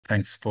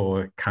Thanks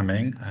for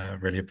coming. I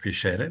really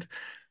appreciate it.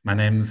 My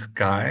name's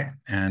Guy,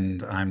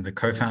 and I'm the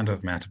co-founder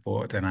of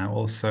Mattoboard, and I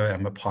also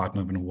am a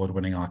partner of an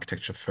award-winning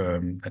architecture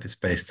firm that is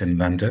based in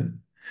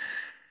London.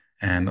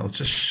 And I'll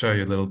just show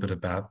you a little bit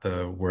about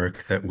the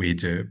work that we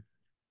do,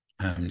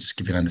 just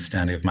give you an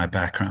understanding of my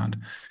background.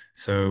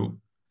 So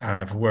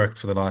I've worked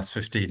for the last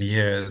 15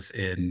 years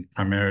in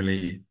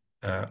primarily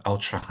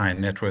ultra high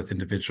net worth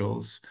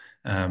individuals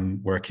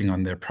working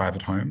on their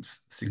private homes.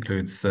 This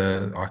includes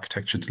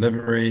architecture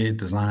delivery,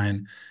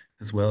 design,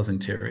 as well as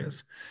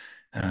interiors.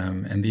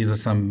 And these are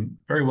some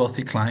very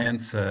wealthy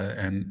clients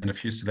and a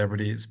few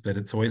celebrities, but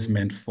it's always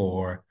meant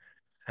for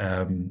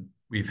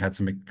we've had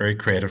some very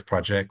creative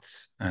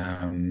projects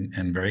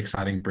and very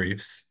exciting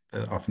briefs,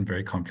 often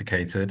very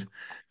complicated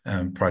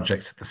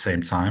projects at the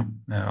same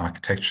time,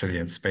 architecturally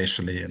and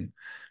spatially and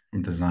from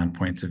a design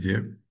point of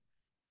view.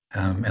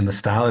 And the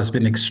style has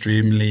been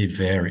extremely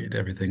varied,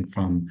 everything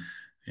from,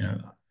 you know,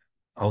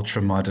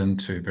 ultra modern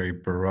to very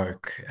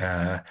baroque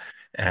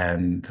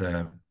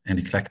and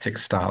eclectic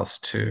styles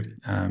too,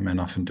 and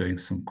often doing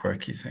some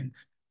quirky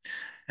things.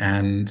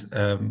 And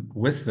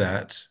with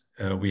that,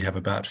 we have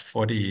about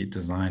 40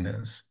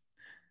 designers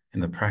in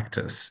the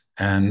practice.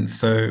 And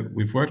so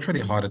we've worked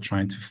really hard at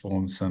trying to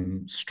form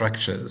some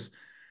structures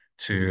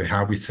to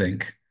how we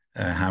think,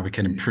 how we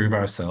can improve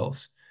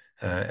ourselves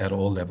at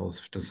all levels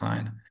of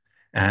design.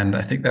 And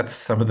I think that's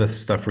some of the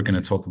stuff we're going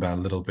to talk about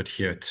a little bit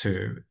here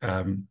too,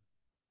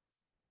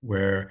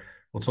 where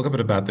we'll talk a bit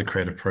about the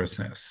creative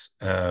process,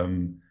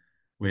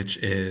 which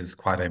is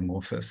quite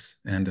amorphous,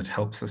 and it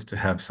helps us to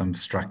have some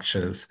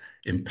structures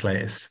in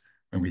place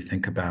when we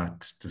think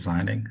about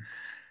designing.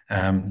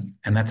 And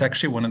that's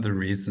actually one of the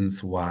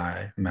reasons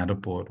why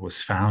Mattoboard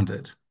was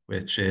founded,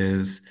 which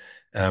is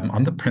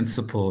on the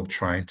principle of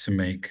trying to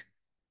make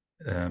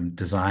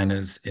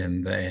designers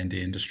in the A&D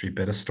industry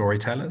better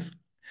storytellers.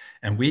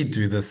 And we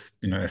do this,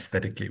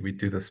 aesthetically. We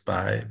do this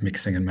by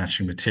mixing and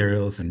matching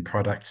materials and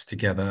products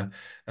together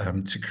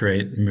to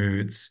create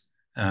moods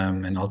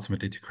and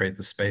ultimately to create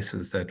the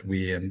spaces that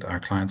we and our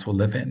clients will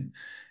live in.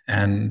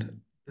 And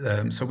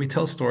so we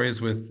tell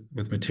stories with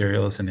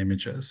materials and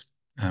images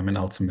and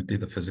ultimately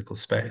the physical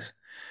space.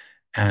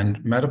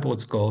 And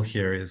Matterboard's goal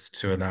here is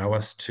to allow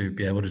us to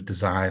be able to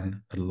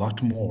design a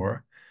lot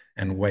more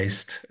and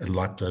waste a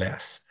lot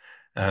less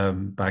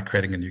by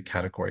creating a new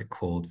category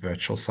called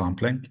virtual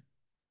sampling,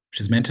 which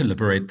is meant to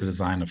liberate the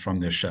designer from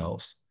their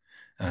shelves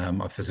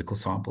of physical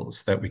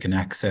samples that we can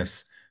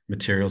access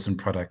materials and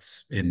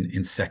products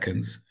in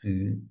seconds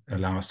and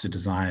allow us to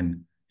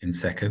design in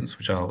seconds,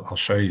 which I'll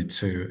show you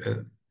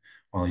too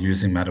while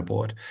using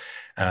Matterboard.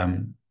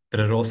 But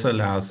it also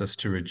allows us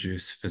to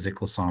reduce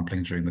physical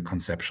sampling during the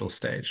conceptual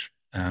stage.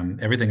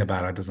 Everything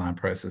about our design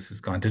process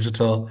has gone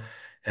digital,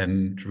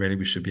 and really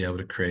we should be able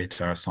to create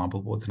our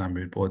sample boards and our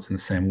mood boards in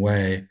the same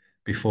way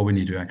before we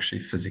need to actually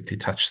physically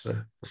touch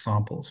the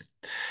samples.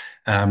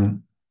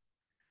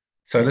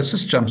 So let's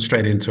just jump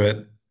straight into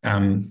it.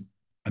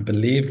 I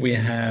believe we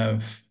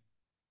have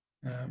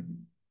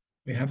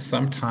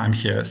some time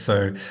here,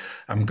 so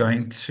I'm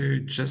going to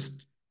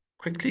just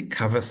quickly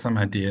cover some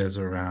ideas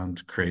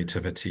around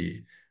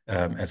creativity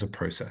as a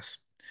process.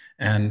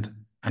 And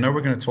I know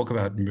we're going to talk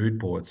about mood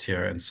boards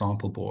here and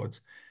sample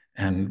boards,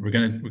 and we're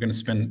going to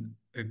spend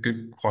a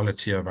good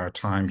quality of our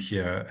time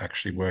here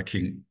actually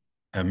working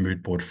a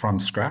mood board from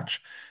scratch.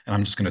 And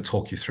I'm just going to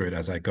talk you through it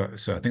as I go.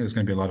 So I think there's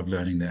going to be a lot of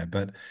learning there,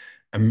 but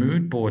a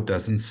mood board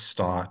doesn't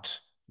start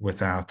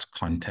without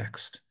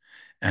context.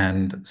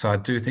 And so I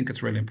do think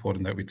it's really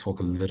important that we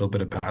talk a little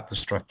bit about the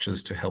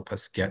structures to help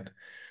us get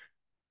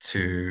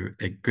to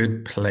a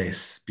good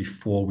place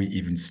before we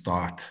even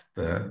start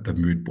the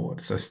mood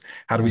board. So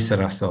how do we set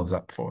ourselves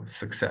up for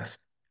success?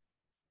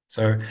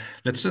 So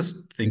let's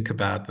just think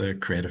about the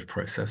creative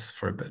process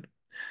for a bit.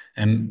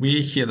 And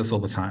we hear this all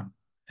the time.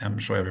 I'm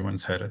sure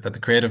everyone's heard it, that the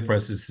creative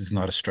process is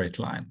not a straight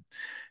line.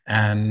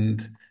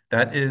 And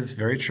that is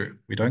very true.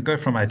 We don't go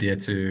from idea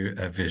to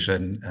a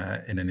vision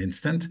in an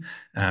instant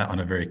on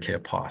a very clear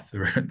path.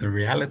 The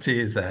reality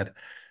is that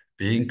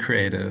being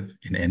creative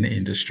in any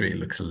industry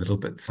looks a little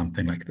bit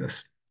something like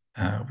this.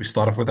 We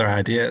start off with our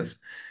ideas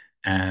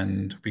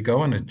and we go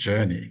on a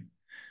journey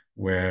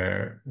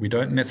where we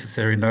don't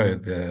necessarily know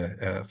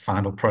the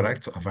final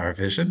product of our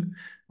vision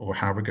or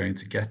how we're going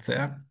to get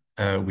there.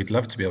 We'd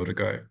love to be able to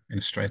go in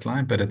a straight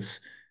line, but it's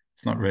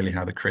not really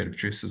how the creative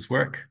juices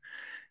work.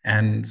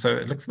 And so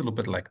it looks a little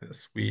bit like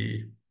this.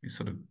 We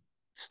sort of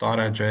start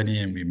our journey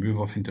and we move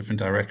off in different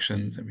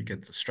directions and we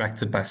get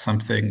distracted by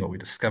something or we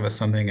discover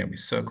something and we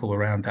circle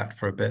around that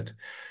for a bit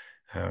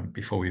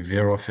before we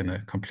veer off in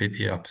a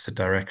completely opposite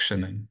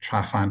direction and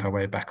try to find our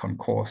way back on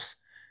course.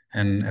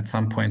 And at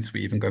some points,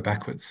 we even go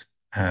backwards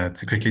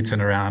to quickly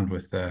turn around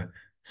with a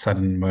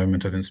sudden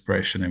moment of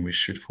inspiration and we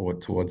shoot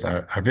forward towards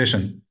our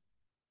vision.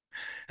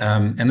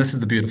 And this is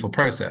the beautiful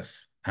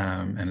process.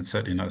 And it's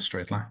certainly not a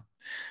straight line.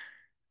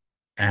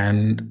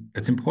 And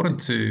it's important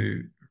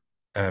to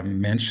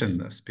mention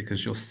this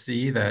because you'll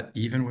see that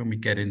even when we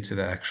get into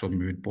the actual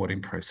mood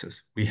boarding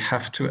process, we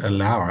have to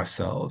allow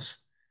ourselves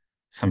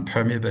some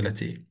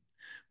permeability,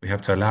 We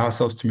have to allow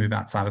ourselves to move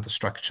outside of the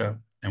structure,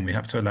 and we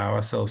have to allow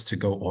ourselves to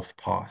go off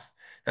path.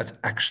 That's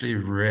actually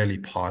really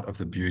part of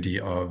the beauty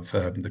of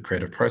the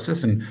creative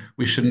process, and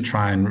we shouldn't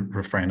try and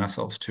refrain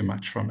ourselves too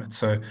much from it.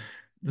 So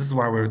this is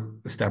why we're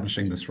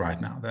establishing this right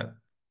now, that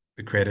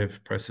the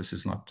creative process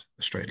is not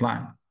a straight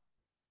line.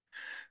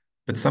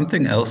 But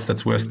something else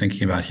that's worth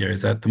thinking about here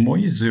is that the more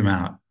you zoom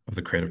out of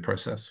the creative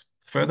process,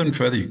 further and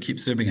further you keep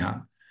zooming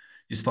out,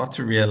 you start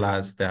to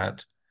realize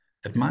that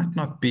it might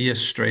not be a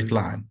straight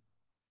line,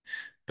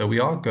 but we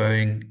are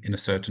going in a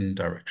certain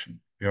direction.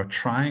 We are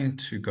trying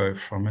to go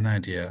from an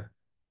idea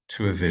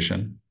to a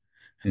vision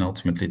and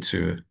ultimately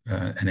to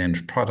an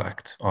end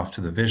product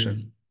after the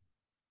vision.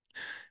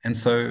 And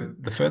so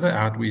the further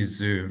out we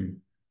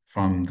zoom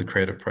from the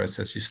creative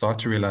process, you start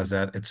to realize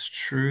that it's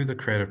true, the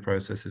creative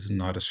process is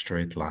not a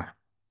straight line,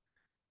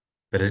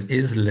 but it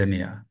is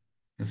linear.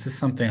 This is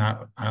something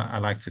I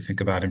like to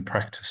think about in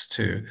practice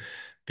too,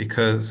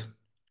 because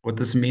what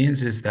this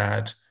means is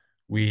that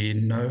we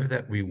know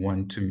that we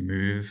want to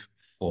move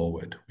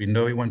forward. We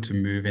know we want to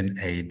move in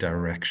a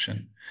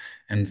direction.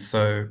 And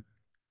so,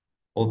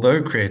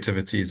 although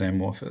creativity is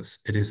amorphous,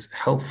 it is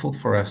helpful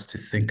for us to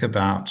think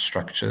about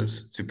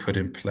structures to put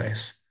in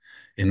place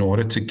in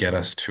order to get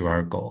us to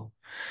our goal.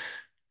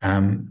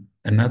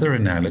 Another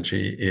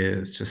analogy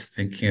is just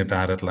thinking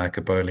about it like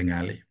a bowling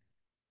alley.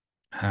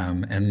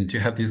 And you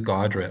have these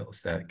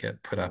guardrails that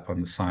get put up on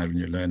the side when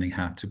you're learning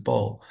how to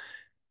bowl.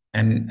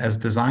 And as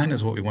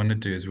designers, what we want to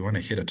do is we want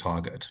to hit a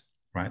target,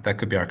 right? That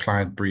could be our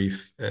client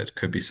brief. It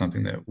could be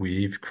something that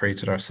we've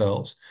created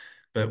ourselves,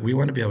 but we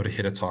want to be able to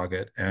hit a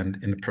target.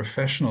 And in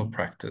professional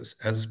practice,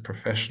 as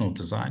professional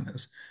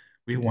designers,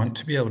 we want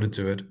to be able to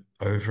do it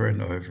over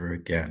and over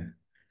again.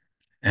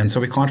 And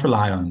so we can't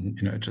rely on,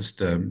 just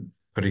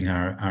putting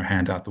our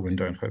hand out the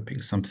window and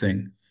hoping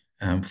something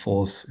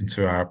falls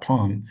into our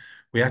palm.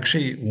 We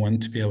actually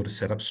want to be able to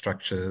set up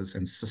structures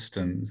and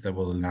systems that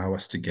will allow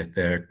us to get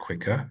there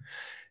quicker.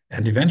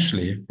 And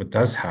eventually, what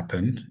does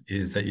happen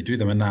is that you do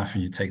them enough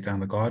and you take down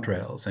the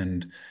guardrails,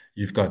 and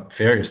you've got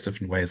various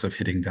different ways of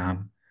hitting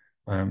down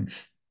um,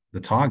 the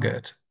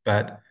target.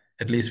 But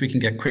at least we can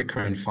get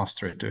quicker and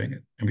faster at doing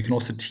it. And we can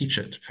also teach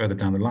it further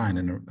down the line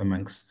and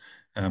amongst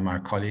our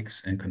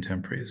colleagues and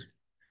contemporaries.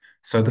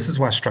 So this is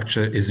why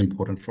structure is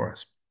important for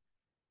us.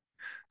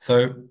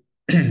 So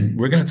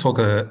we're going to talk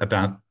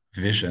about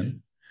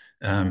vision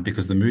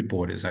because the mood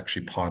board is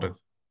actually part of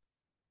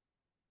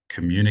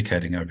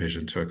communicating our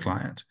vision to a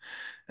client.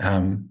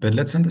 But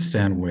let's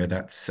understand where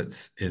that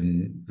sits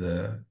in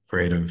the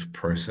creative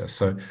process.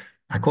 So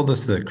I call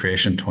this the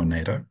creation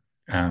tornado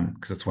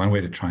because it's one way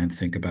to try and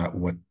think about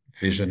what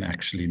vision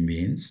actually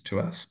means to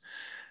us.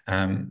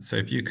 So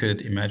if you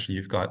could imagine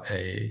you've got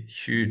a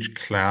huge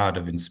cloud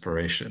of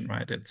inspiration,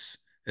 right? It's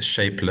a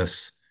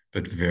shapeless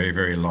but very,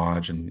 very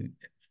large and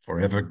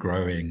forever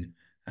growing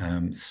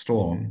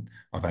storm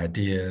of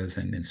ideas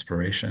and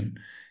inspiration.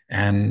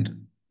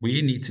 And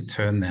we need to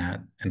turn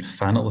that and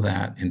funnel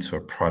that into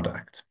a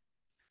product.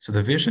 So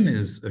the vision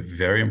is a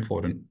very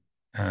important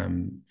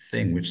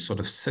thing, which sort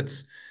of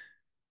sits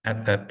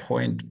at that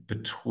point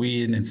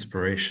between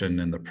inspiration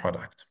and the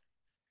product.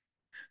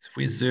 So if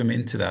we zoom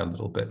into that a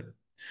little bit,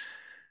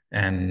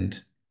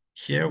 and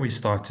here we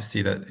start to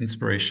see that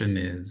inspiration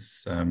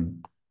is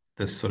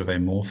this sort of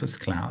amorphous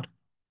cloud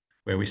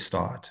where we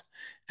start.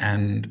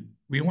 And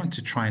we want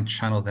to try and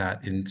channel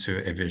that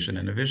into a vision.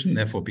 And a vision,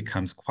 therefore,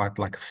 becomes quite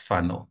like a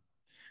funnel.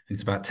 And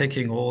it's about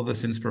taking all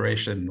this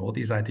inspiration, all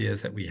these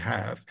ideas that we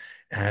have,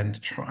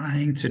 and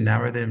trying to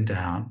narrow them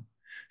down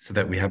so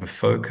that we have a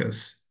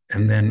focus,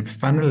 and then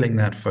funneling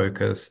that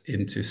focus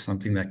into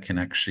something that can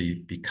actually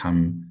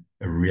become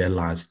a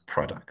realized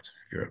product.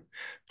 If you're a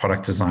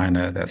product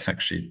designer, that's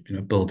actually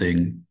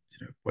building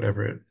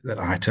whatever that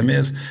item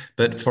is.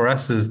 But for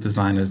us as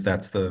designers,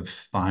 that's the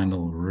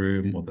final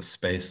room or the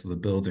space of the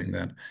building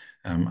that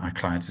our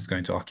client is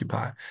going to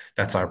occupy.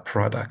 That's our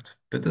product.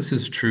 But this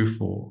is true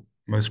for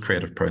most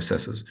creative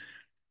processes.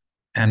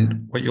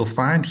 And what you'll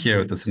find here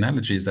with this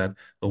analogy is that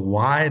the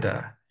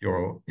wider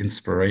your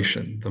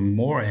inspiration, the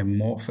more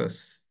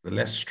amorphous, the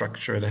less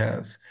structure it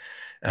has,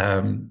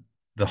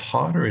 the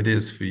harder it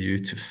is for you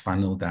to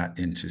funnel that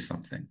into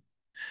something.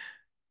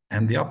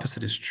 And the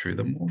opposite is true.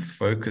 The more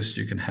focus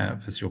you can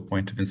have as your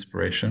point of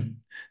inspiration,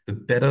 the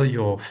better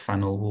your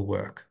funnel will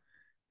work.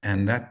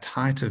 And that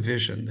tighter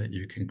vision that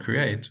you can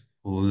create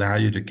will allow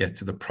you to get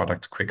to the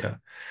product quicker.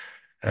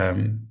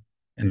 And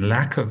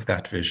lack of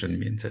that vision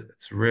means that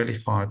it's really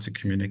hard to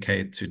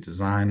communicate to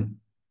design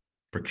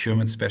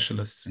procurement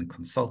specialists and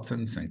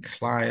consultants and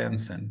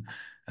clients and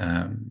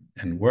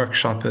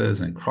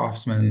workshoppers and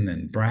craftsmen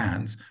and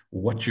brands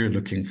what you're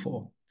looking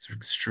for. It's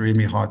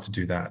extremely hard to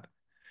do that.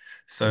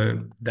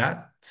 So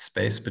that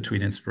space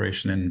between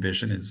inspiration and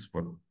vision is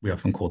what we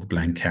often call the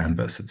blank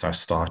canvas. It's our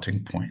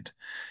starting point.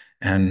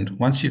 And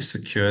once you've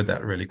secured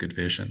that really good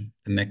vision,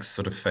 the next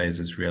sort of phase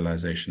is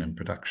realization and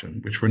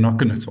production, which we're not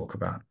going to talk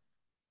about.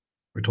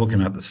 We're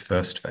talking about this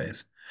first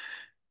phase.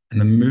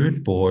 And the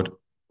mood board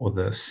or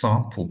the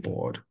sample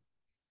board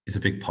is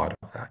a big part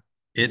of that.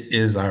 It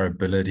is our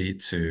ability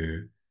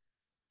to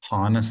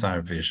harness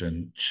our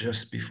vision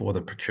just before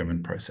the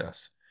procurement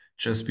process,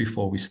 just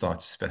before we start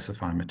to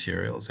specify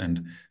materials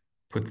and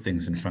put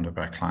things in front of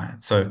our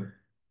client. So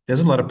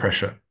there's a lot of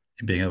pressure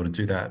in being able to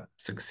do that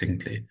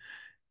succinctly.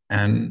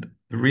 And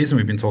the reason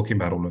we've been talking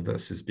about all of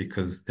this is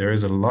because there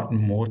is a lot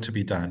more to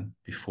be done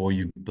before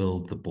you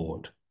build the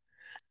board.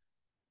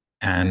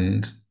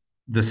 And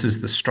this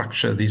is the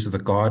structure, these are the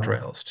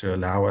guardrails to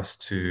allow us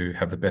to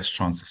have the best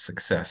chance of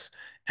success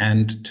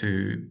and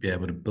to be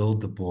able to build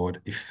the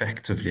board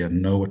effectively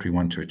and know what we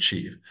want to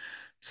achieve.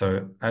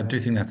 So I do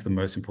think that's the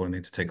most important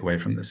thing to take away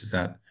from this is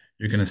that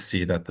you're going to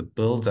see that the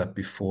build up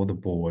before the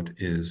board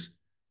is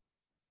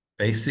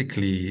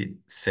basically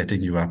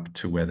setting you up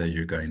to whether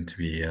you're going to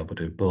be able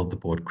to build the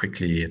board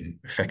quickly and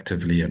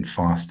effectively and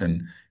fast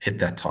and hit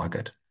that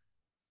target.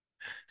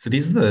 So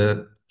these are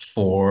the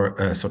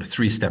four sort of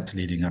three steps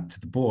leading up to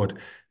the board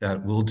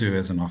that we'll do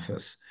as an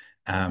office.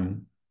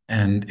 And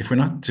if we're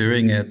not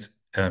doing it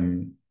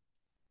in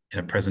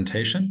a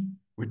presentation,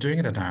 we're doing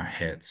it in our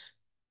heads.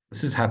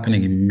 This is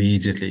happening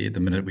immediately the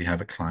minute we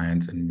have a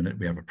client and the minute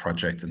we have a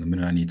project and the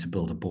minute I need to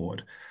build a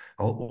board.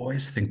 I'll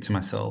always think to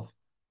myself,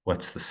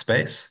 what's the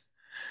space?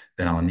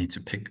 Then I'll need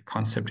to pick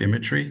concept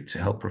imagery to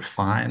help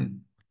refine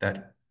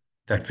that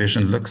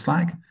vision looks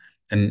like.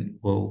 And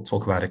we'll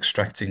talk about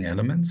extracting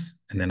elements,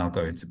 and then I'll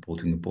go into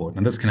building the board.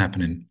 And this can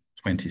happen in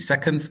 20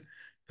 seconds,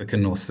 but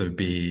can also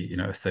be, a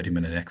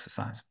 30-minute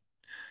exercise.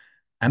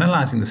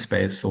 Analyzing the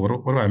space. So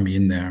what do I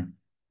mean there?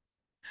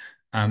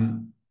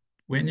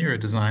 When you're a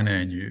designer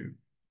and you're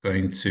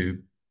going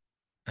to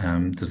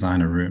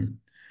design a room,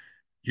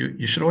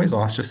 you should always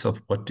ask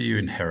yourself, what do you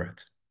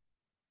inherit?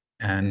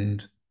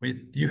 And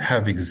you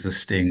have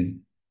existing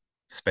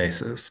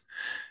spaces,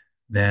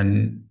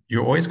 then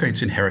you're always going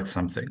to inherit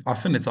something.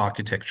 Often it's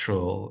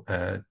architectural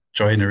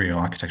joinery or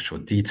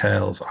architectural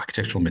details,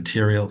 architectural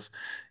materials,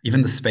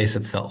 even the space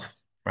itself,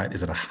 right?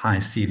 Is it a high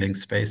ceiling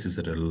space? Is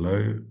it a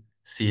low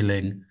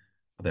ceiling?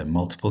 Are there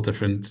multiple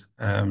different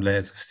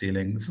layers of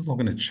ceiling? This is all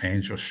going to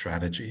change your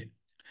strategy.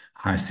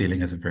 High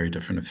ceiling has a very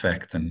different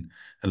effect, and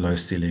a low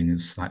ceiling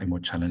is slightly more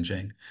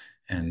challenging,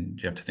 and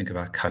you have to think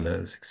about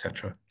colors,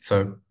 etc.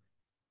 So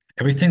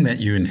everything that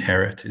you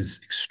inherit is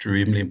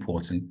extremely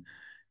important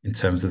in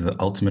terms of the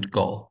ultimate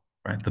goal,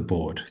 right? The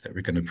board that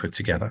we're going to put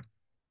together.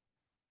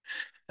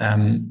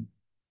 And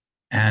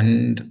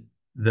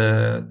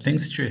the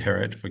things that you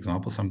inherit, for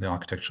example, some of the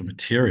architectural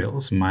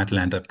materials might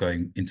land up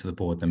going into the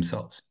board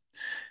themselves.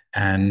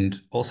 And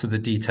also the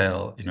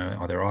detail,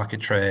 are there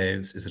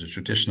architraves? Is it a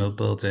traditional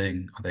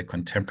building? Are there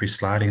contemporary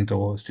sliding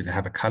doors? Do they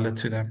have a color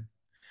to them?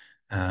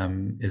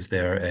 Is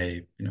there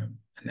an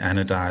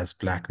anodized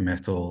black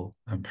metal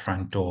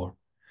front door?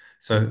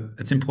 So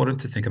it's important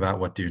to think about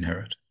what do you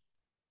inherit.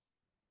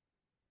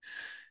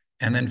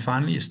 And then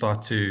finally, you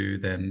start to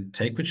then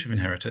take what you've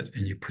inherited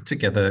and you put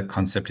together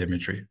concept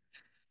imagery.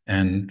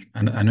 And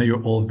I know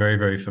you're all very,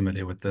 very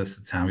familiar with this.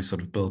 It's how we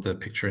sort of build a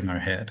picture in our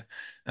head.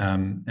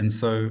 And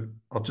so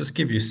I'll just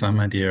give you some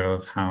idea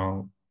of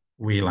how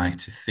we like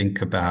to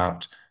think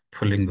about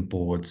pulling the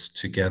boards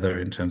together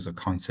in terms of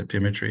concept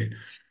imagery.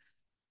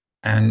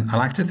 And I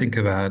like to think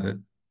about it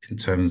in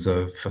terms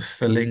of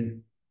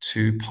fulfilling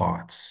two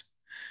parts,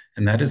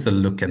 and that is the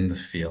look and the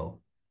feel.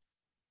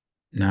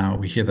 Now,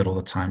 we hear that all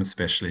the time,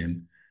 especially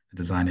in the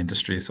design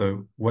industry.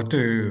 So what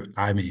do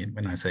I mean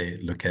when I say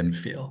look and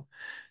feel?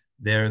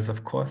 There is,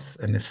 of course,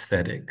 an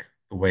aesthetic,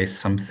 the way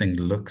something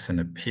looks and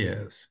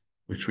appears,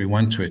 which we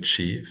want to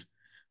achieve.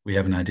 We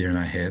have an idea in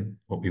our head,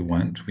 what we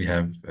want. We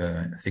have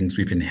things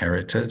we've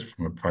inherited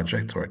from a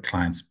project or a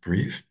client's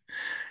brief.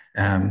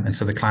 And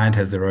so the client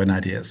has their own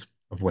ideas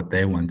of what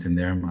they want in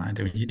their mind.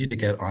 And you need to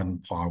get on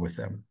par with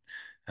them.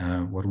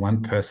 What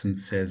one person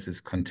says is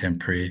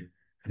contemporary,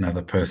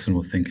 another person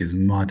will think is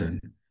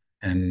modern.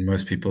 And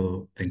most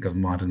people think of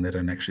modern, they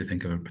don't actually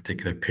think of a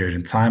particular period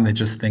in time, they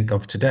just think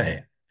of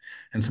today.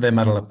 And so they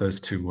muddle up those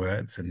two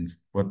words, and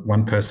what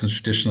one person's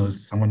traditional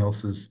is someone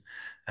else's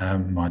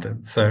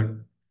modern. So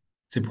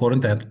it's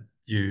important that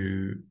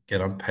you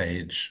get on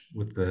page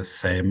with the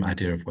same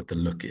idea of what the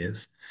look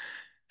is.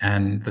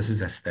 And this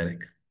is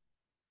aesthetic.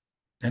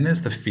 Then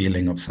there's the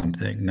feeling of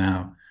something.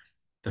 Now,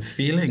 the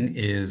feeling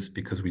is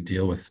because we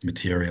deal with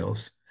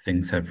materials.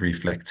 Things have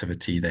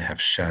reflectivity, they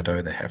have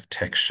shadow, they have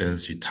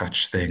textures, you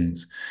touch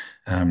things.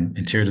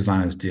 Interior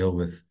designers deal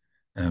with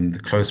the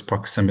close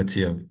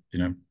proximity of,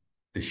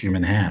 the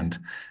human hand.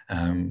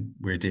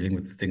 We're dealing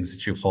with the things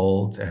that you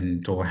hold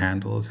and door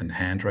handles and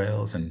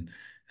handrails, and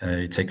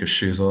you take your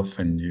shoes off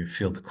and you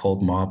feel the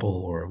cold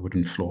marble or a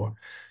wooden floor.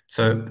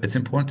 So it's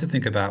important to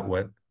think about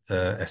what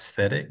the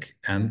aesthetic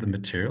and the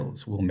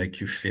materials will make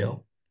you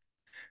feel.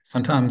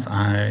 Sometimes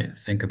I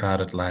think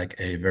about it like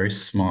a very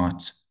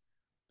smart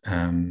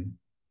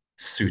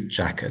suit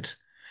jacket.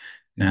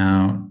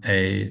 Now,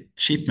 a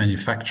cheap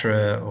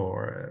manufacturer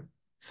or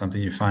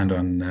something you find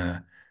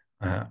on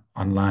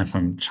online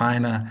from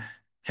China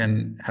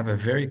can have a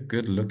very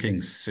good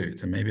looking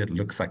suit, and maybe it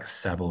looks like a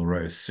Savile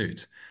Row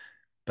suit.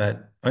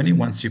 But only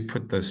once you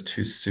put those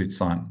two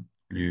suits on,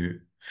 you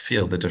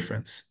feel the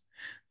difference.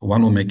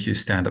 One will make you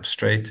stand up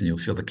straight and you'll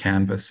feel the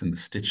canvas and the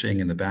stitching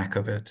in the back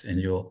of it, and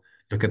you'll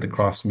look at the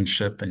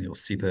craftsmanship and you'll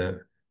see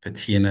the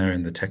patina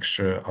and the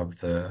texture of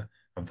the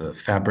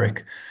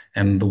fabric.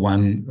 And the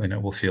one,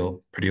 will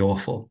feel pretty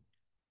awful.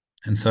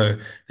 And so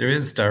there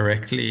is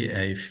directly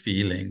a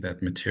feeling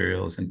that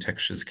materials and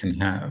textures can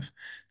have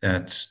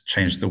that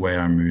change the way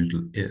our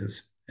mood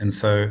is. And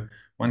so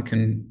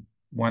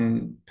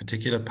one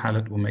particular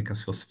palette will make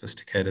us feel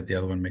sophisticated, the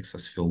other one makes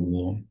us feel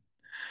warm.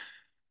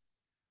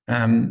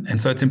 And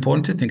so it's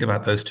important to think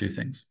about those two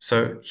things.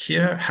 So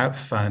here, have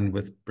fun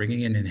with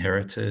bringing in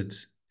inherited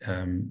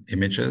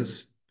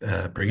images,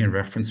 bring in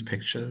reference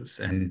pictures,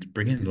 and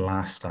bring in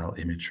lifestyle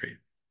imagery.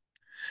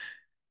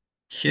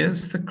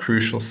 Here's the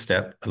crucial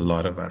step a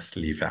lot of us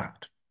leave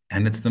out.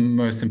 And it's the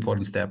most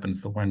important step, and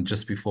it's the one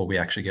just before we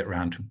actually get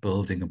around to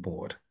building a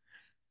board.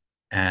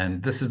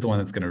 And this is the one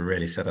that's going to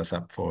really set us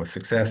up for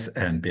success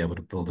and be able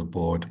to build a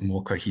board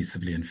more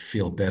cohesively and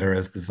feel better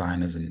as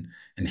designers and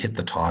hit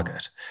the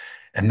target.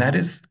 And that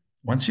is,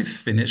 once you've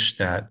finished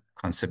that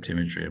concept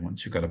imagery and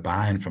once you've got a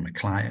buy-in from a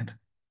client,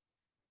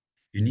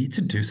 you need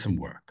to do some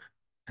work.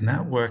 And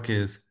that work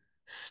is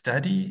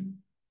study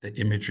the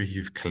imagery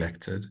you've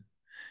collected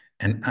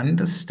and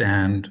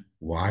understand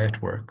why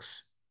it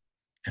works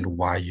and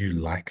why you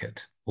like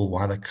it or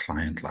why the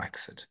client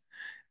likes it.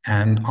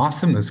 And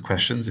ask them those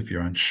questions if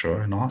you're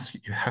unsure, and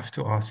you have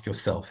to ask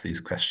yourself these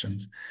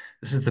questions.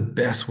 This is the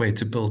best way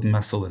to build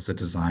muscle as a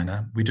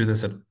designer. We do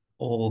this at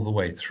all the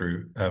way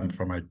through,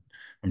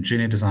 from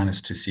junior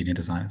designers to senior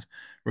designers.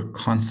 We're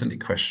constantly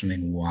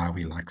questioning why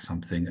we like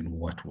something and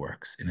what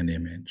works in an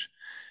image.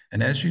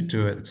 And as you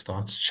do it, it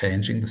starts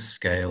changing the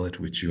scale at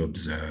which you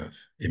observe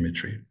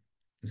imagery.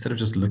 Instead of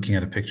just looking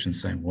at a picture and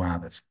saying, wow,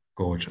 that's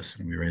gorgeous,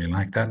 and we really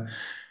like that,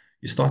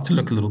 you start to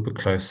look a little bit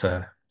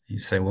closer. You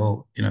say,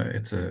 well,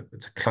 it's a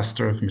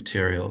cluster of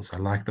materials. I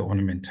like the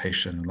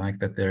ornamentation. I like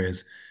that there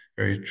is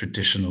very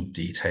traditional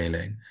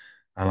detailing.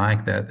 I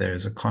like that there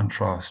is a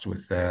contrast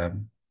with a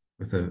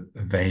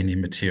veiny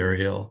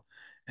material,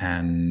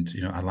 and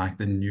I like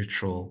the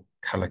neutral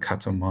color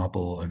cut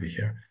marble over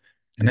here.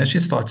 And as you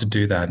start to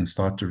do that and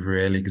start to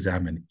really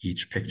examine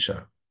each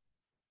picture,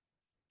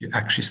 you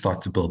actually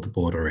start to build the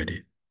board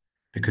already,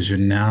 because you're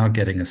now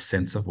getting a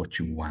sense of what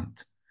you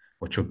want,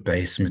 what your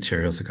base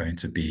materials are going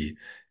to be,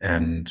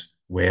 and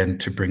when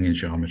to bring in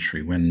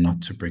geometry, when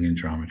not to bring in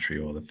geometry,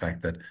 or the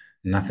fact that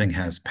nothing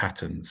has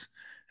patterns,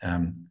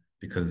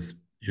 because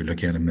you're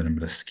looking at a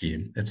minimalist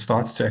scheme. It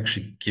starts to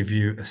actually give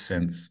you a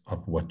sense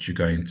of what you're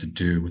going to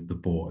do with the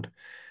board.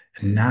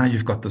 And now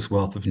you've got this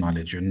wealth of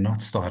knowledge. You're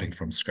not starting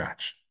from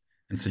scratch.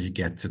 And so you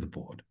get to the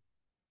board.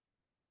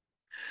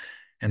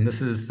 And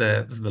this is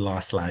the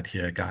last slide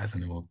here, guys,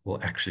 and then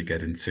we'll actually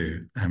get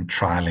into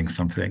trialing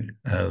something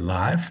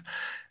live,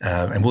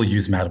 and we'll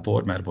use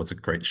Mattoboard. Mattoboard's a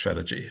great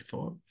strategy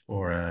for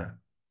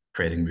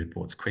creating mood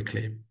boards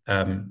quickly.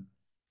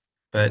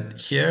 But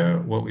here,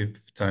 what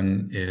we've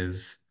done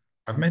is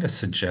I've made a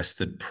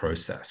suggested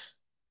process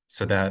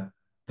so that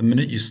the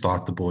minute you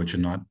start the board,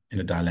 you're not in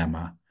a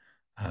dilemma.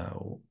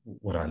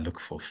 What do I look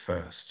for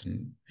first,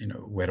 and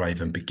where do I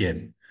even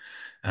begin?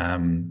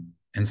 And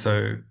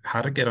so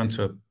how to get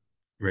onto a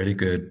really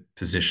good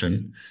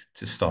position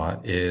to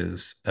start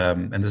is,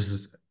 and this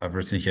is, I've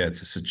written here,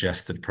 it's a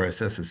suggested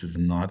process. This is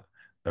not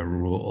a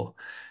rule.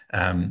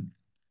 And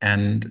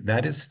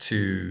that is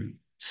to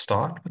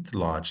start with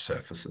large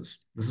surfaces.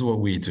 This is what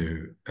we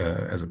do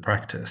as a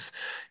practice,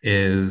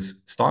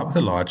 is start with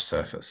a large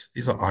surface.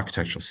 These are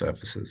architectural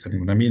surfaces. And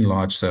when I mean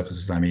large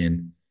surfaces, I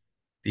mean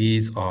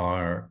these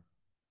are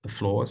the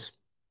floors.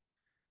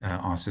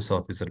 Ask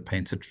yourself, is it a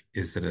painted,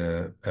 is it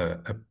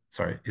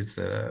is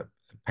it a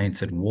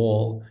painted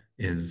wall?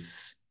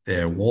 Is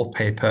there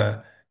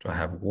wallpaper? Do I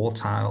have wall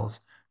tiles?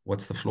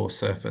 What's the floor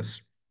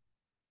surface?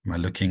 Am I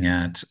looking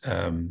at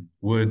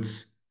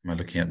woods? Am I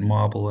looking at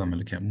marble? Am I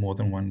looking at more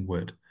than one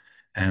wood?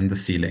 And the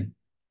ceiling.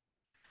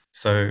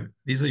 So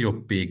these are your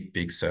big,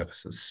 big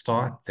surfaces.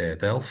 Start there.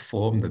 They'll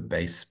form the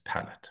base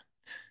palette.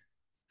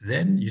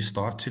 Then you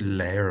start to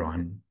layer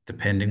on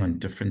depending on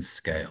different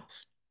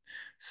scales.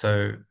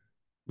 So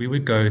we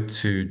would go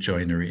to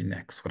joinery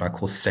next, what I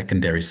call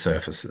secondary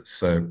surfaces.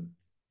 So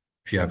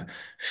if you have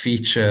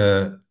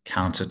feature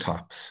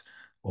countertops,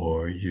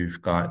 or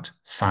you've got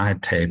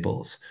side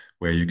tables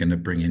where you're going to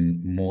bring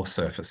in more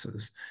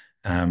surfaces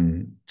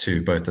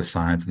to both the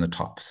sides and the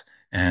tops.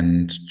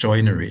 And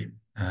joinery,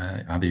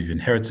 either you've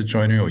inherited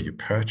joinery or you're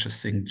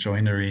purchasing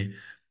joinery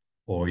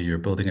or you're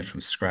building it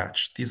from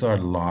scratch. These are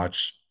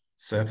large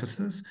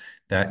surfaces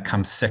that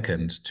come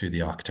second to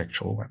the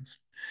architectural ones.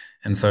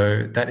 And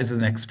so that is the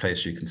next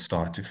place you can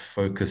start to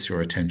focus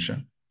your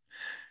attention.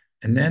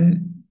 And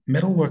then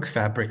metalwork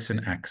fabrics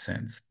and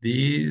accents.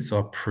 These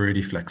are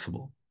pretty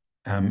flexible.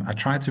 I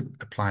tried to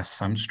apply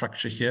some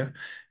structure here.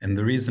 And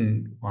the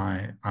reason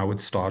why I would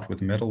start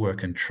with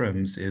metalwork and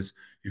trims is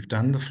you've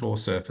done the floor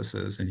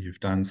surfaces and you've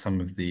done some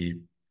of the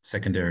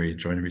secondary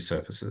joinery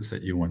surfaces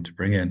that you want to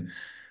bring in.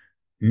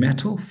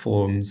 Metal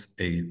forms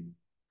a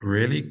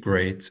really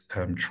great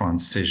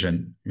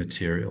transition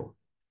material.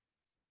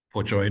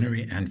 for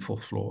joinery and for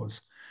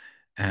floors.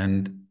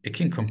 And it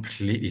can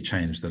completely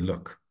change the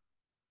look,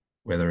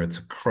 whether it's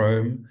a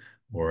chrome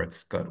or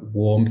it's got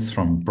warmth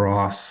from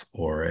brass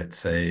or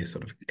it's a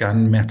sort of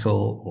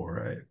gunmetal or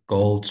a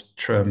gold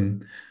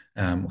trim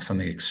or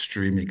something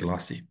extremely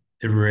glossy.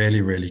 It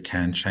really, really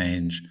can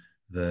change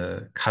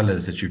the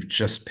colors that you've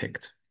just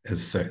picked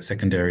as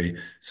secondary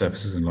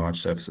surfaces and large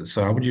surfaces.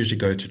 So I would usually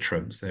go to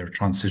trims. They're a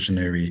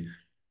transitionary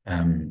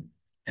um,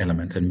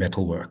 element in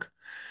metalwork.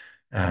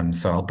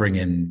 So I'll bring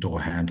in door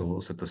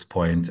handles at this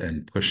point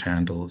and push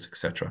handles,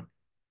 etc.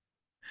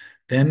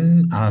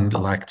 Then I'd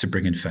like to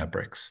bring in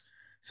fabrics.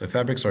 So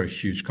fabrics are a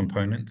huge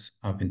component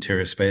of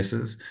interior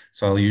spaces.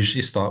 So I'll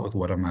usually start with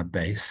what are my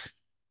base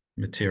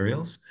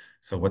materials.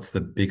 So what's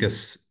the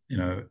biggest,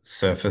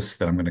 surface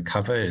that I'm going to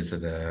cover? Is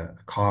it a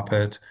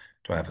carpet?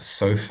 Do I have a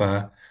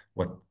sofa?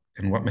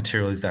 What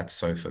material is that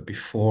sofa?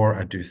 Before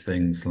I do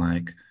things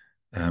like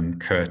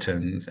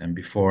curtains and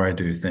before I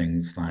do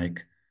things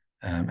like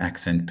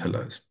accent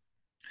pillows.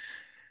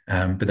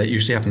 But that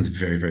usually happens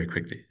very, very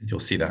quickly.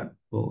 You'll see that.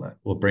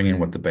 We'll bring in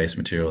what the base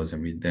material is,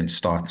 and we then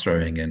start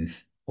throwing in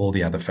all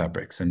the other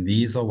fabrics. And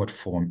these are what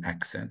form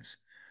accents.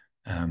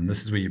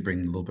 This is where you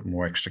bring a little bit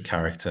more extra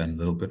character and a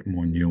little bit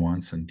more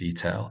nuance and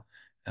detail.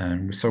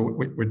 So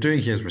what we're doing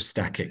here is we're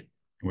stacking,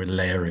 we're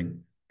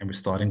layering, and we're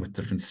starting with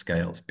different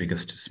scales,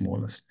 biggest to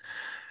smallest.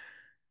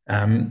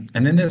 And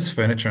then there's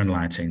furniture and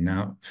lighting.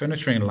 Now,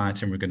 furniture and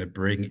lighting, we're going to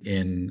bring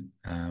in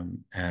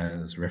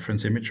as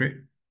reference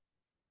imagery.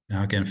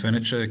 Now, again,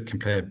 furniture can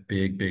play a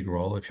big, big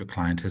role if your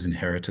client has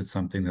inherited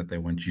something that they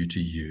want you to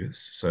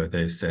use. So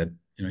they said,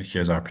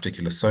 here's our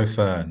particular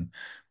sofa,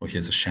 or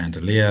here's a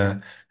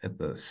chandelier that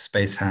the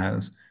space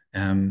has.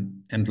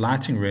 And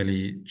lighting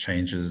really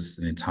changes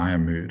the entire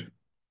mood.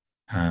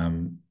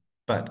 Um,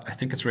 but I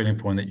think it's really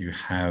important that you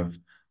have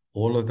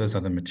all of those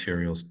other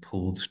materials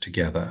pulled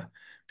together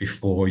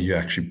before you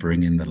actually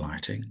bring in the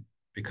lighting,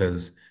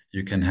 because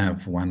you can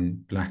have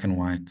one black and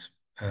white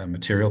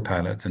material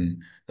palette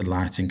and the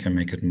lighting can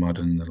make it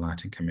modern, the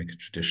lighting can make it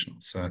traditional.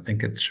 So I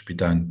think it should be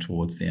done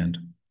towards the end.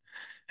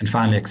 And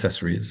finally,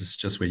 accessories is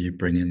just where you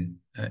bring in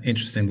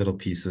interesting little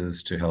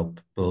pieces to help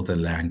build a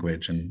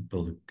language and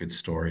build a good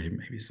story,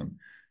 maybe some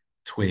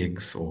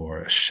twigs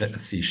or a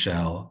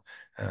seashell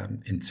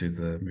into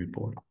the mood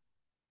board.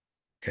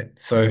 Okay,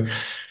 so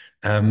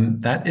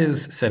that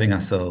is setting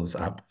ourselves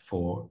up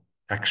for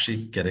actually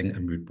getting a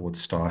mood board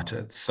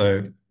started.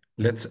 So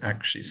let's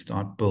actually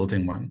start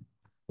building one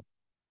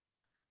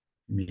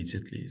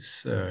immediately.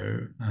 So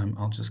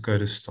I'll just go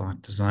to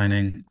start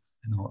designing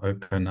and I'll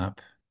open up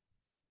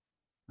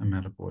a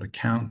Mattoboard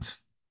account.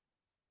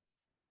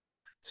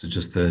 So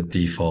just the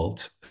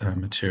default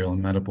material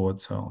in Mattoboard.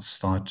 So I'll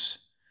start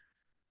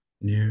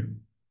new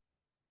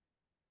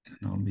and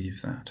I'll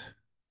leave that.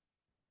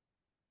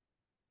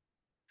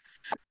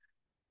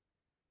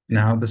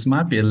 Now, this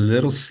might be a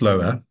little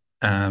slower.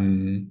 I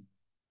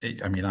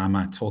mean, I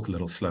might talk a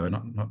little slower,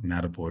 not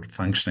Matterboard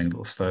functioning a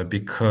little slower,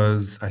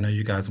 because I know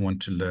you guys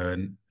want to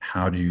learn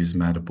how to use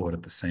Matterboard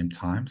at the same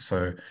time.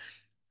 So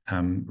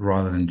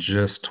rather than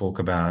just talk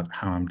about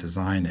how I'm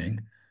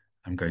designing,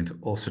 I'm going to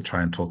also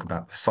try and talk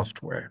about the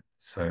software.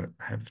 So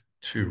I have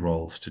two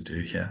roles to do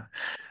here.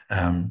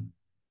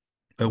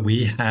 But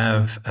we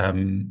have a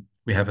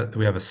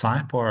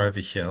sidebar over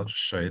here. I'll just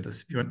show you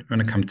this. If you want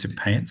to come to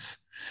paints,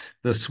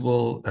 this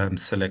will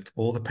select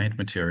all the paint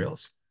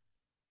materials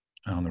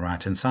on the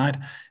right-hand side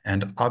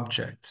and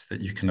objects that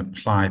you can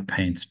apply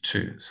paint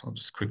to. So I'll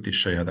just quickly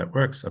show you how that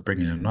works. I bring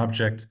in an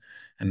object,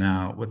 and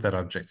now with that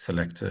object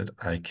selected,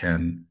 I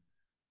can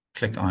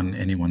click on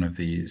any one of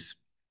these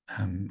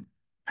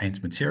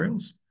paint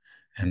materials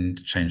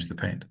and change the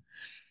paint.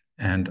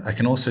 And I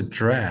can also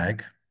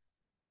drag,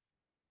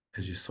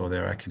 as you saw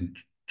there, I can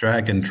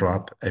drag and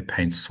drop a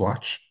paint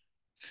swatch.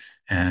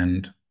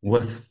 And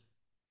with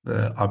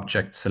the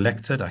object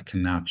selected, I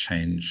can now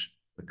change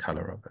the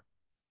color of it.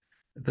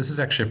 This is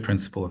actually a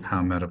principle of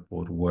how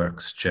Matterboard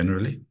works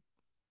generally,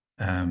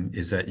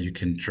 is that you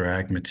can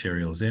drag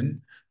materials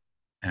in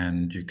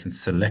and you can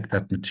select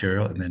that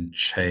material and then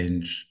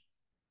change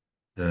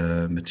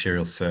the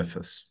material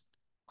surface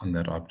on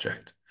that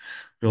object.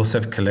 We also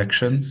have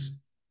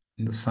collections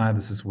on the side.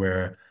 This is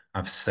where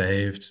I've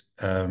saved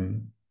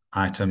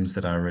items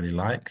that I really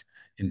like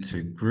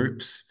into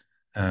groups,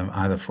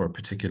 either for a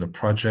particular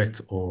project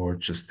or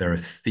just they're a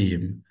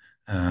theme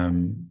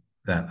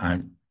that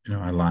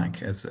I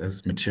like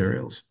as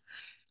materials.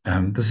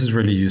 This is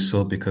really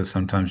useful because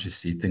sometimes you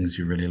see things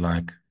you really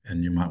like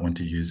and you might want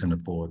to use in a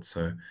board.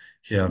 So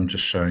here I'm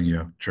just showing you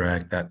I've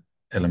dragged that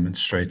element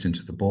straight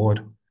into the board.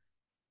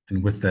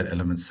 And with that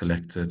element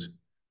selected,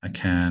 I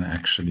can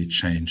actually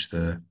change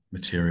the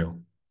material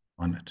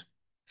on it.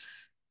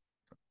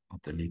 I'll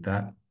delete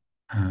that.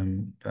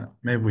 But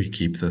maybe we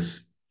keep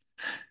this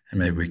and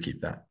maybe we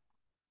keep that.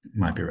 It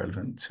might be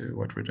relevant to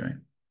what we're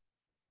doing.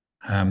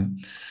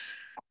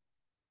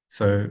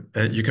 So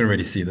you can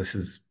already see this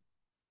is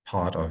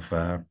part of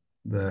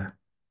the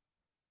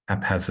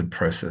haphazard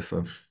process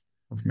of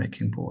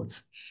making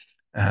boards.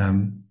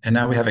 And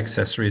now we have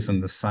accessories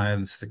on the side.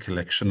 It's the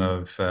collection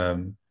of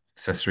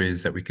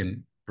accessories that we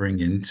can bring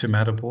into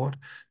Mattoboard,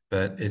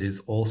 but it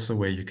is also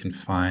where you can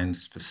find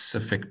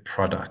specific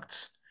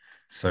products.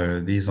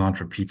 So these aren't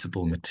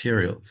repeatable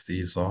materials.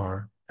 These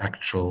are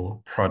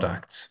actual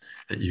products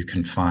that you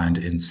can find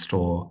in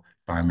store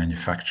by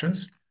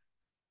manufacturers.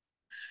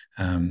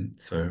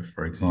 So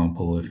for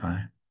example, if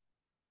I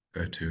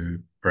go to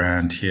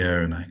brand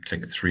here and I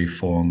click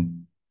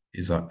 3form,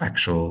 these are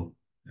actual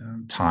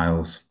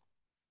tiles,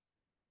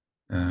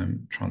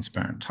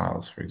 transparent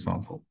tiles, for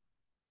example,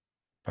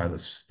 by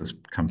this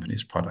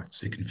company's product.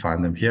 So you can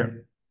find them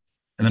here.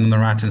 And then on the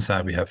right-hand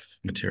side, we have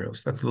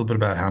materials. That's a little bit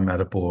about how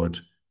Mattoboard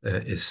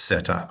is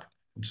set up.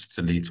 I'll just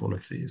delete all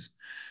of these.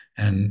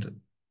 And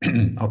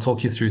I'll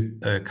talk you through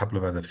a couple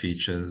of other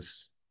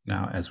features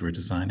now as we're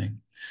designing.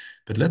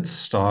 But let's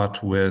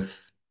start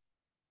with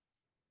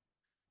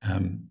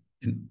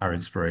our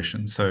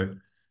inspiration. So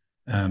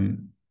let's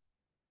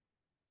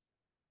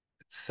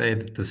say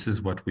that this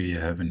is what we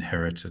have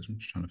inherited. I'm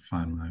just trying to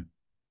find my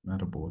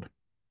Mattoboard.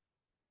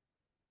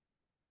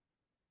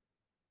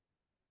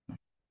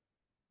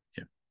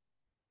 Yeah.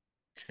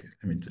 Okay,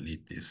 let me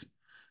delete these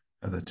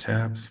other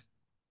tabs.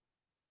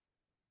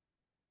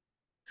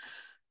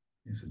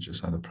 These are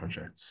just other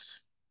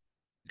projects.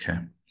 Okay.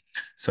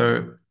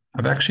 So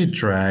I've actually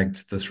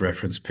dragged this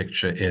reference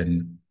picture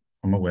in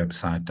from a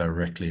website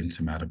directly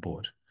into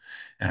Mattoboard.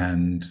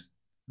 And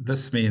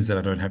this means that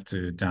I don't have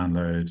to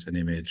download an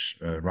image,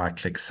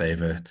 right-click,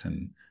 save it,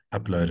 and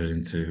upload it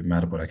into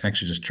Mattoboard. I can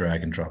actually just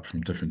drag and drop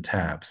from different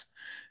tabs.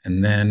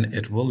 And then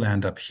it will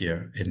land up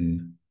here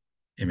in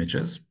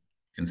images.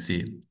 You can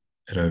see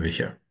it over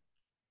here.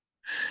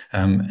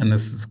 And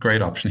this is a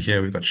great option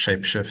here. We've got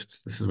shape shift.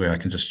 This is where I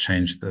can just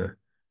change the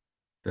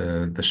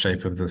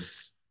shape of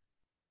this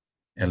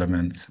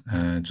element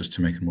just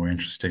to make it more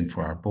interesting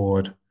for our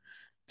board,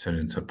 turn it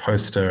into a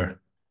poster,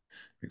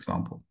 for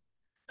example.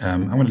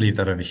 I'm going to leave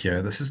that over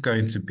here. This is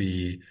going to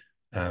be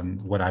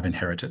what I've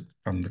inherited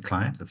from the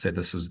client. Let's say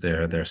this was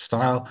their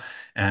style,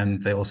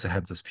 and they also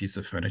had this piece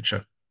of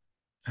furniture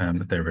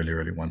that they really,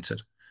 really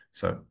wanted.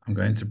 So I'm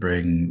going to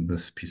bring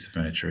this piece of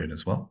furniture in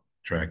as well,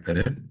 drag that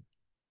in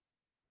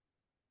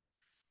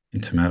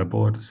into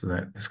Mattoboard so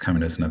that it's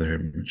coming as another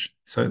image.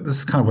 So this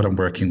is kind of what I'm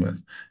working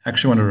with. I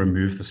actually want to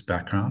remove this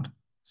background.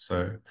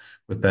 So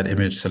with that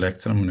image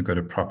selected, I'm going to go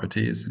to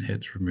properties and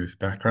hit remove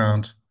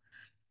background,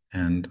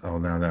 and I'll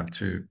allow that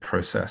to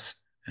process.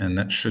 And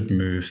that should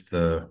move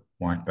the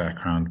white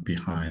background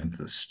behind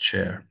this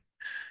chair.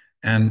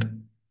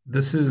 And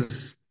this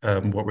is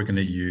what we're going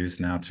to use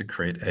now to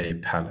create a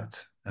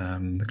palette.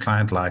 The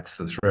client likes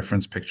this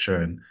reference picture,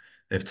 and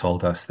they've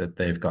told us that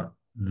they've got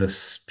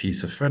this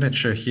piece of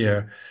furniture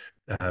here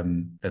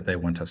that they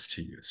want us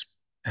to use.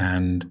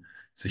 And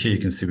so here you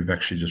can see we've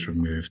actually just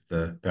removed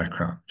the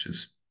background, which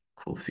is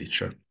a cool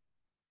feature.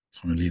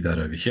 So I'm going to leave that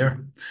over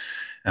here.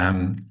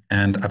 And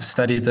I've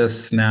studied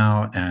this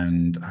now,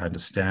 and I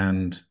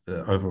understand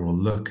the overall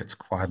look. It's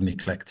quite an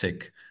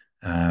eclectic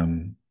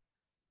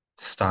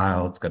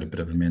style. It's got a bit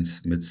of a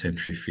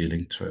mid-century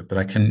feeling to it, but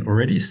I can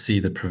already see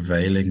the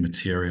prevailing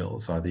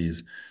materials are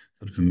these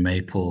sort of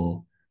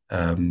maple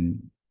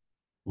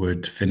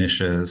wood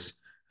finishes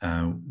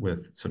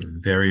with sort of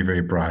very,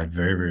 very bright,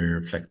 very, very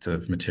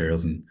reflective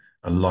materials, and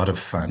a lot of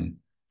fun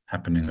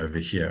happening over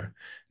here.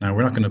 Now,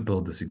 we're not going to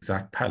build this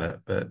exact palette,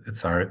 but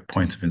it's our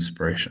point of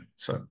inspiration.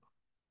 So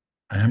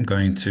I am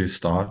going to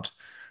start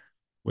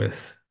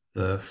with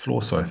the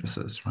floor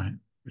surfaces, right?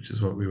 Which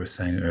is what we were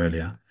saying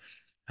earlier.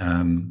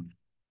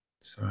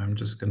 So I'm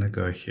just going to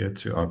go here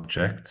to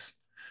objects,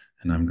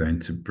 and I'm going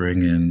to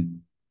bring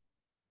in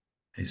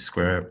a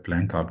square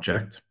blank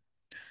object,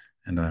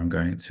 and I'm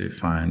going to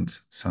find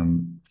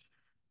some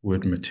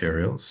wood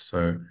materials.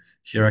 So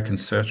here I can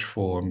search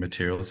for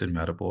materials in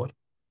Mattoboard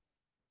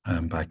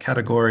by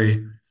category.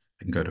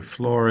 I can go to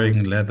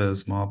flooring,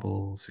 leathers,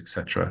 marbles,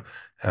 etc.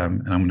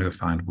 And I'm going to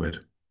find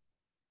wood.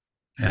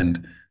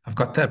 And I've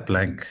got that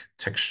blank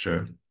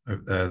texture,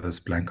 this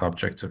blank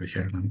object over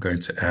here, and I'm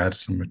going to add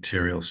some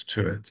materials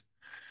to it.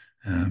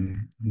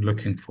 I'm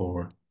looking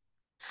for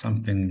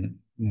something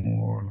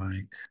more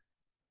like,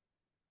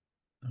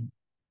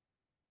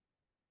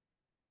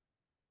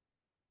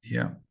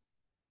 yeah.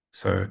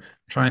 So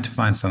trying to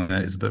find something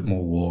that is a bit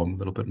more warm, a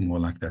little bit more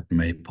like that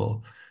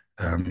maple.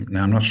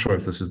 Now I'm not sure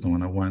if this is the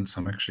one I want, so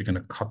I'm actually going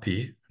to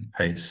copy and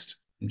paste.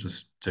 I'm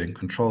just doing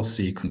Control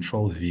C,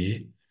 Control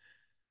V,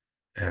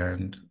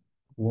 and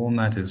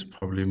walnut is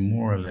probably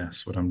more or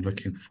less what I'm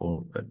looking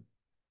for, but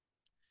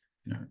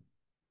you know,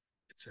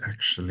 it's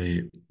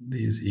actually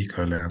these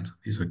eco lamps.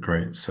 These are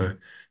great. So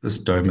this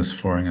domus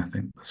flooring, I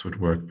think this would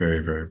work very,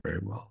 very, very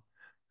well.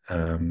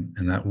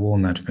 And that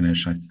walnut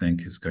finish, I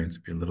think, is going to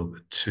be a little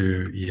bit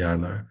too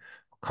yellow.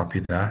 I'll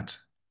copy that.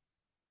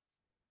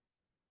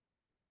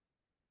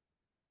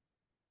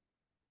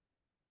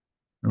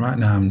 Right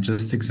now, I'm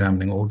just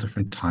examining all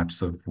different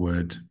types of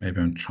wood. Maybe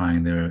I'm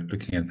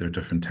looking at their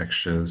different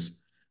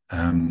textures,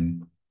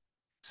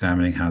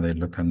 examining how they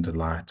look under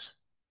light.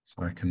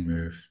 So I can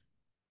move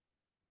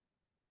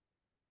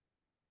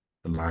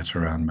the light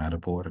around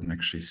Mattoboard and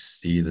actually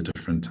see the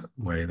different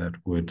way that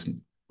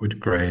wood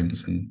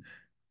grains and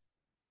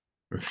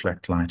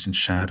reflect light and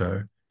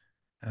shadow.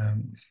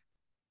 Um,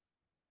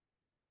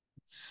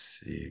 let's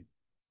see,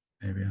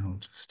 maybe I'll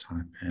just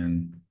type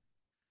in,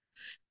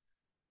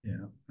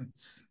 yeah,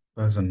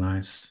 those are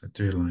nice. I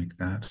do like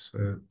that.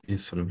 So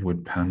these sort of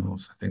wood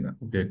panels, I think that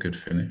would be a good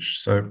finish.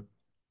 So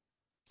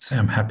say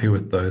I'm happy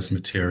with those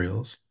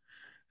materials.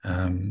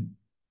 Um,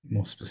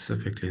 More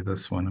specifically,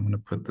 this one, I'm going to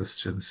put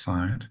this to the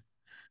side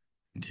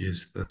and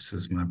use this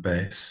as my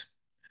base.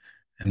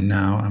 And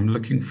now I'm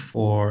looking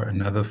for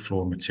another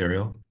floor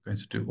material. I'm going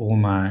to do all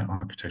my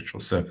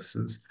architectural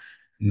surfaces.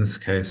 In this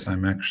case,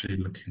 I'm actually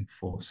looking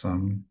for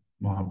some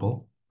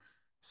marble.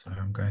 So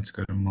I'm going to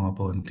go to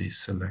marble and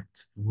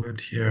deselect the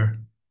wood here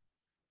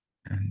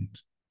and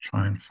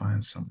try and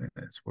find something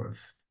that's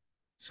worth.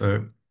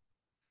 So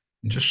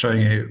I'm just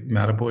showing you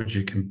Matterboard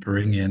you can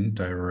bring in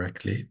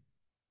directly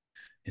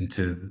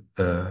into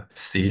the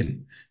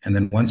scene. And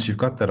then once you've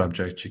got that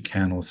object, you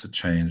can also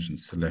change and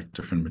select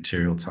different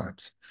material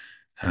types.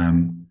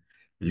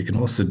 What you can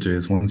also do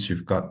is once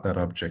you've got that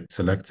object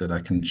selected,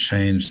 I can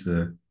change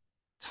the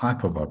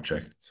type of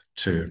object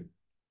too.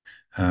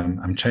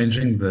 I'm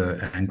changing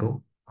the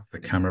angle of the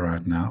camera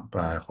right now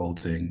by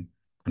holding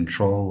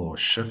Control or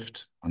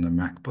Shift on a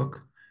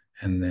MacBook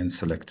and then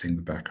selecting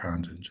the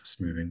background and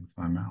just moving with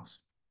my mouse.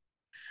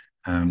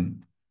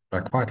 But I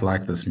quite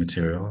like this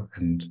material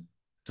and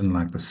didn't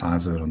like the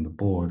size of it on the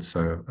board,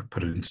 so I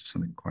put it into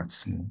something quite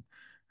small.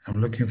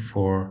 I'm looking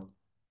for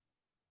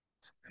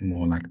something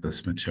more like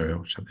this material,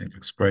 which I think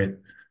looks great.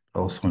 I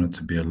also want it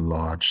to be a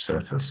large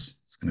surface.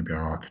 It's going to be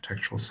our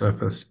architectural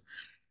surface.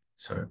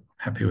 So I'm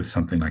happy with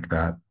something like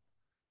that.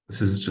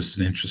 This is just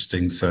an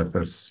interesting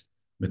surface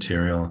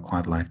material. I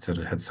quite liked it.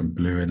 It had some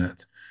blue in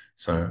it.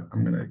 So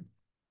I'm going to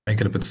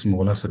make it a bit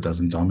smaller so it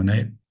doesn't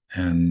dominate.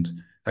 And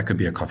that could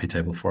be a coffee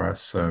table for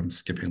us. So I'm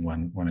skipping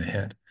one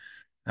ahead.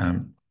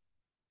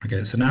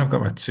 Okay, so now I've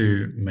got my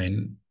two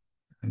main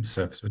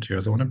surface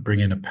materials. I want to bring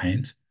in a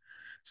paint.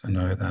 So I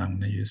know that I'm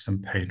going to use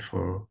some paint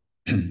for,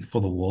 for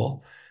the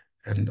wall.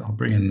 And I'll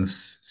bring in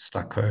this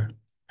stucco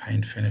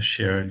paint finish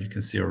here. And you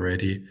can see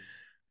already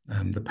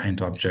the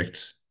paint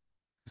object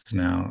has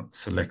now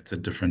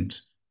selected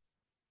different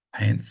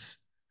paints.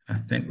 I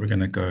think we're going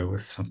to go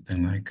with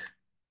something like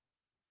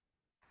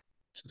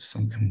just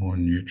something more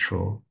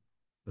neutral,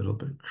 a little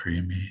bit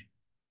creamy.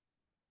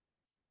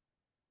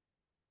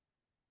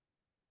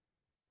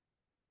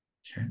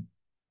 Okay,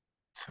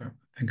 so I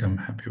think I'm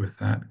happy with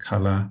that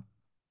color.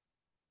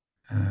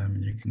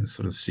 You can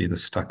sort of see the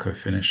stucco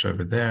finish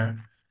over there.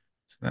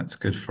 So that's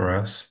good for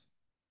us.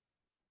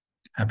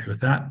 Happy with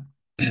that.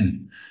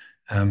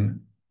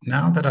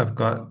 Now that I've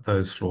got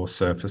those floor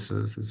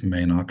surfaces, those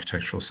main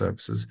architectural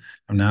surfaces,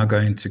 I'm now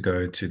going to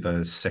go to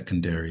those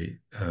secondary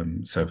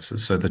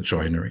surfaces, so the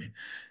joinery.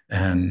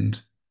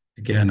 And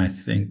again, I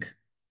think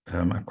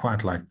I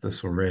quite like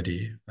this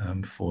already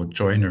for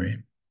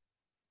joinery.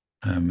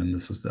 And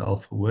this was the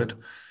alpha wood.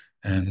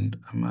 And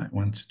I might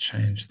want to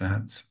change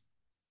that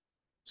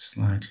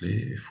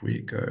slightly if we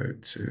go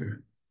to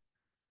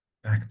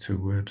back to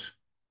wood.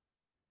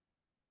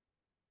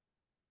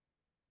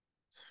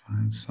 Let's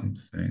find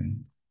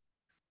something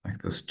like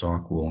this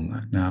dark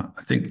walnut. Now,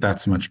 I think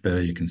that's much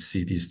better. You can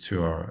see these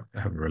two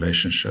have a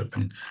relationship,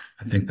 and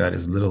I think that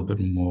is a little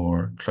bit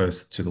more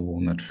close to the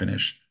walnut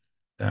finish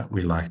that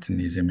we liked in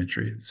these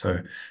imagery. So,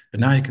 but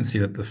now you can see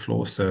that the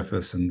floor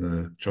surface and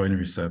the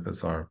joinery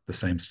surface are the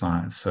same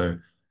size. So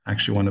I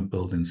actually want to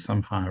build in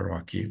some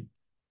hierarchy.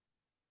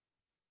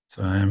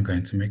 So I am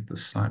going to make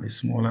this slightly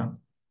smaller,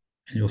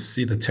 and you'll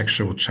see the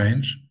texture will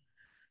change,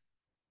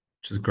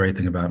 which is a great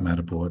thing about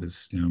Matterboard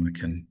is now we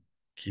can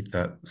keep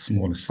that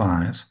smaller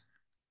size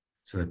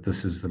so that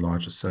this is the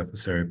largest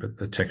surface area, but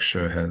the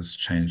texture has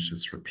changed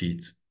its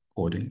repeat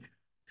accordingly.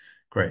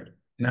 Great.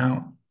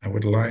 Now, I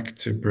would like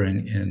to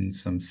bring in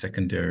some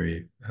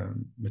secondary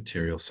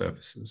material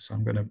surfaces. So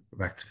I'm going to go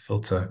back to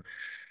filter,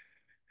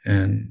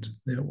 and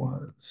there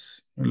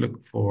was, I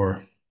look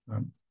for,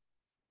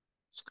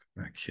 let's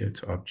go back here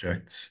to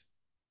objects,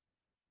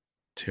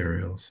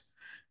 materials.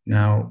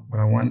 Now, what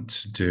I want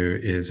to do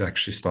is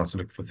actually start to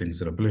look for things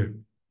that are blue.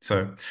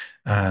 So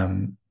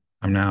I'm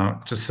now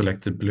just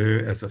selected blue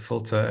as a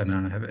filter, and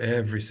I have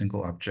every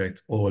single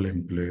object all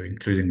in blue,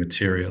 including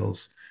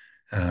materials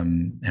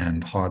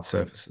and hard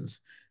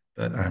surfaces.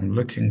 But I'm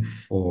looking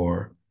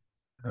for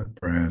a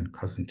brand,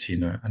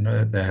 Cosentino. I know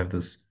that they have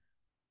this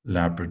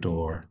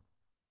Labrador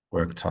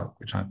worktop,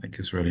 which I think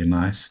is really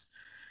nice.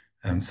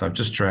 So I've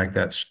just dragged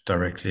that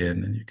directly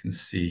in, and you can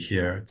see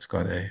here it's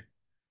got a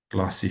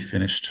glossy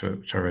finish to it,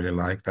 which I really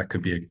like. That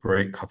could be a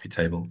great coffee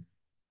table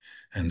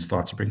and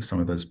start to bring some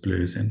of those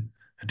blues in.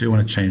 I do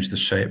want to change the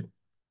shape,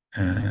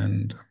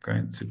 and I'm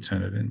going to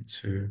turn it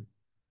into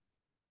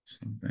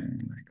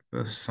something like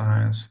this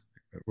size.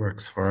 That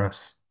works for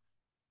us.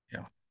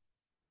 Yeah,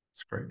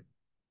 it's great.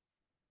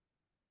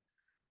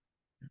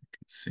 You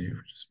can see if we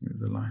just move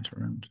the light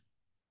around.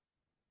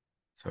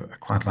 So I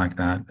quite like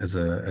that as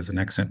an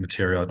accent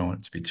material. I don't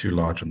want it to be too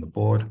large on the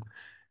board.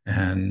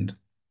 And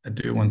I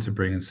do want to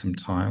bring in some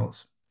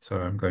tiles. So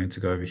I'm going to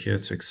go over here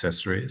to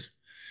accessories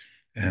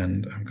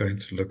and I'm going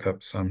to look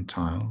up some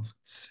tiles.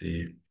 Let's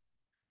see,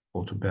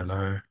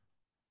 Portobello,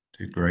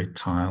 do great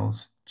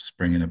tiles. Just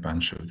bring in a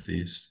bunch of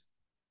these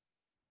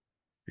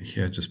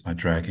here just by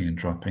dragging and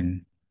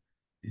dropping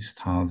these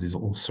tiles. These are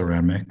all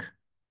ceramic.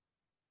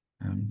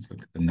 Let's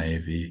look at the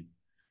navy.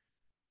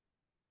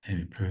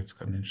 Navy blue, it's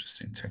got an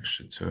interesting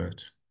texture to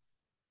it.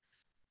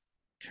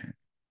 Okay,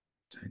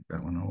 take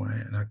that one away.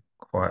 And I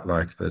quite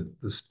like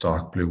this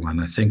dark blue one.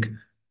 I think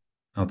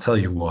I'll tell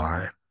you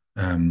why.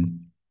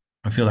 Um,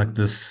 I feel like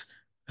this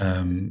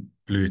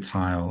blue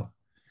tile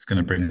is going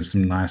to bring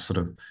some nice sort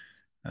of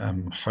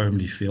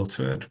homely feel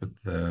to it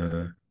with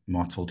the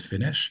mottled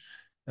finish,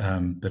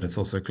 but it's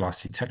also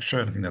glossy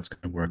texture. And I think that's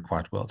going to work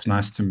quite well. It's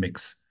nice to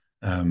mix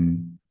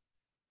um,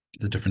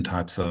 the different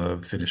types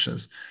of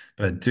finishes,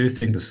 but I do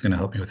think this is going to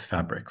help me with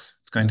fabrics.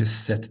 It's going to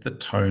set the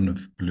tone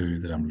of blue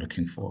that I'm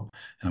looking for,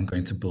 and I'm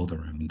going to build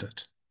around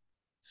it.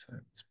 So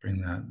let's bring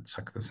that,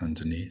 tuck this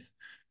underneath.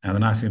 Now, the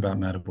nice thing about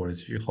Mattoboard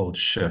is if you hold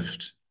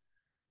shift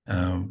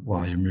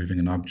while you're moving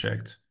an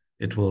object,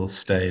 it will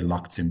stay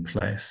locked in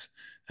place.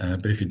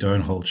 But if you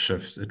don't hold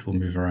shift, it will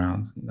move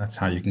around. That's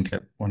how you can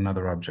get one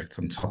other object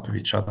on top of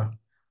each other,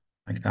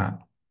 like that.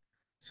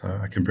 So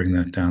I can bring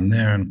that down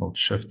there and hold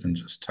shift and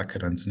just tuck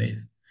it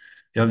underneath.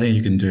 The other thing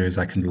you can do is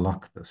I can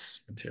lock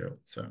this material.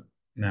 So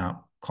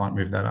now can't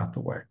move that out the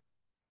way.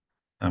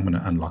 I'm going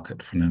to unlock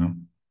it for now,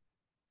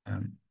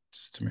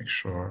 just to make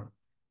sure,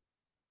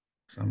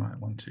 because I might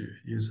want to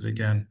use it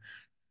again.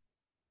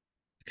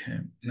 Okay,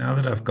 now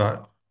that I've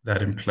got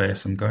that in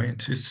place, I'm going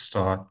to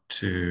start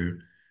to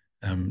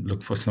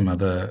look for some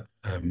other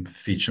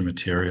feature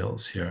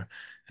materials here.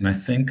 And I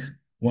think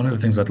one of the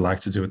things I'd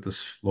like to do with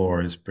this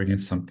floor is bring in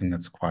something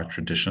that's quite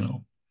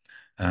traditional.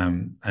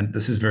 And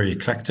this is very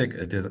eclectic.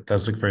 It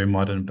does look very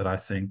modern, but I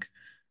think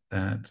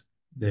that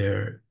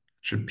there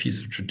should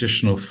piece of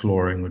traditional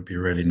flooring would be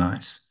really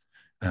nice.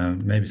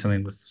 Maybe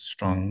something with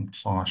strong,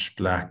 harsh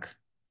black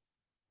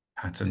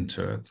pattern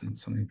to it and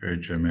something very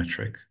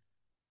geometric.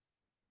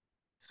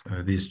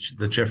 So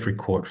the Jeffrey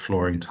Court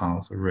flooring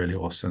tiles are really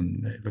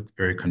awesome. They look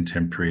very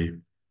contemporary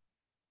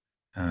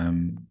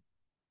um,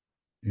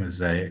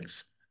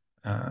 mosaics.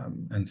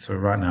 And so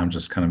right now I'm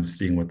just kind of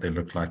seeing what they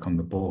look like on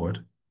the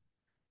board.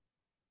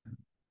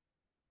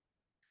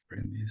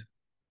 Bring these.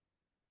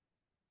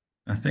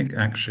 I think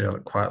actually I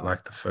quite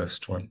like the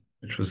first one,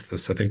 which was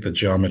this. I think the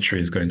geometry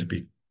is going to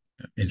be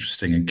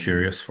interesting and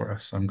curious for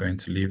us. I'm going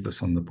to leave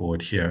this on the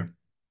board here.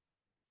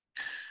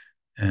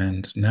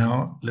 And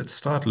now let's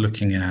start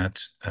looking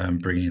at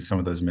bringing some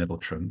of those metal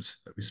trims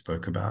that we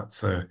spoke about.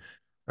 So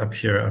up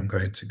here, I'm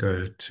going to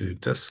go to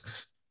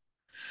discs.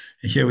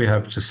 And here we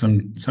have just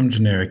some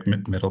generic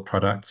metal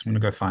products. I'm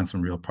going to go find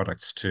some real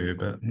products too,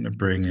 but I'm going to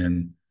bring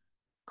in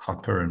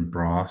copper and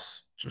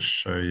brass, just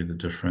show you the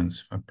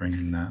difference if I bring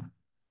in that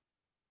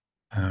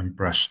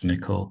brushed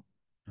nickel.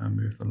 I'll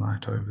move the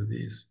light over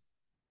these.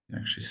 You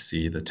can actually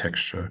see the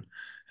texture.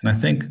 And I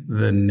think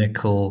the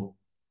nickel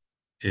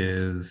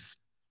is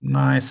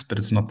nice, but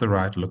it's not the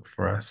right look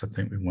for us. I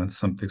think we want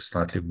something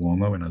slightly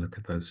warmer. When I look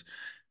at those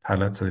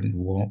palettes, I think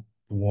the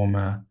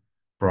warmer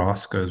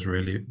brass goes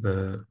really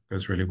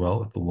well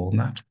with the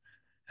walnut.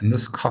 And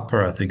this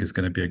copper, I think, is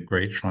going to be a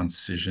great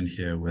transition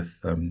here with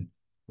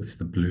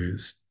the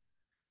blues.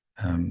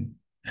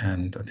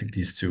 And I think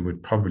these two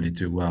would probably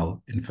do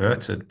well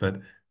inverted, but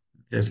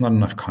there's not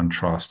enough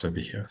contrast over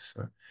here.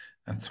 So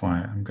that's why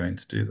I'm going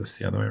to do this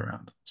the other way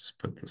around. Just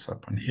put this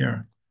up on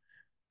here,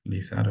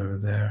 leave that over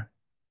there.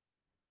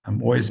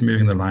 I'm always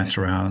moving the light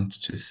around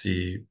to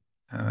see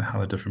how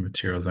the different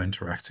materials are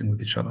interacting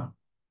with each other.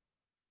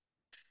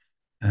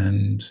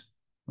 And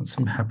once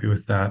I'm happy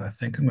with that, I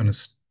think I'm going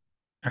to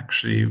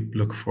actually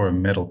look for a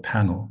metal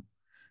panel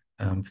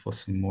for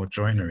some more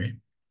joinery.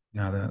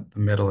 Now that the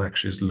metal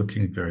actually is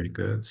looking very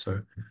good, so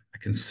I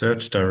can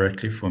search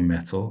directly for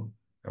metal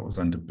that was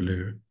under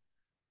blue.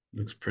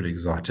 Looks pretty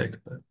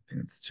exotic, but I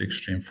think it's too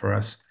extreme for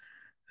us.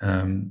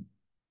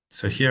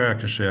 So here I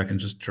can show you, I can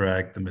just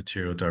drag the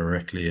material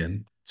directly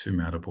in to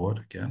Mattoboard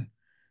again.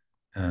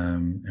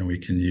 And we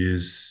can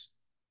use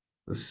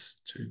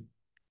this to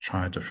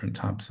try different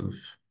types of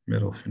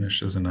metal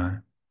finishes.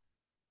 And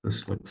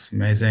this looks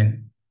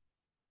amazing.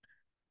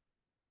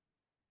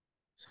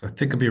 So I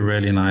think it'd be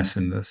really nice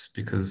in this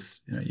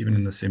because even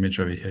in this image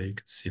over here, you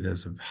can see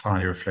there's a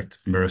highly reflective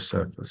mirror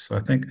surface. So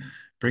I think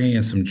bringing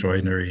in some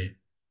joinery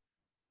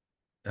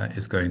that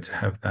is going to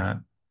have that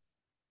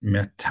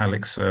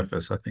metallic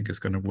surface, I think is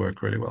going to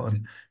work really well.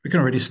 And we can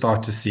already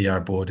start to see our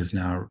board is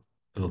now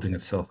building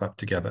itself up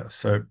together.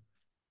 So I'm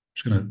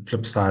just going to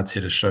flip sides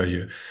here to show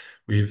you.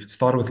 We've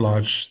started with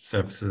large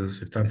surfaces.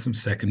 We've done some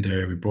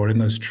secondary. We brought in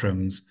those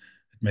trims.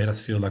 It made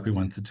us feel like we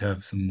wanted to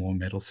have some more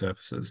metal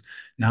surfaces.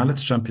 Now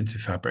let's jump into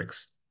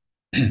fabrics.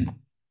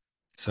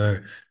 So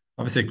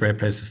obviously a great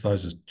place to start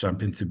is just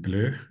jump into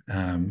blue.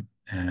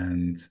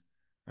 And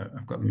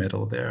I've got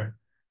metal there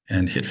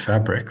and hit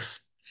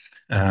fabrics.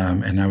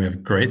 And now we have a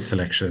great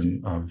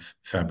selection of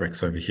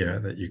fabrics over here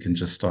that you can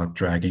just start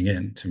dragging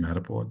in to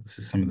Mattoboard. This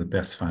is some of the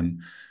best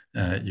fun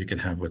you can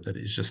have with it.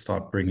 You just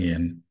start bringing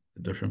in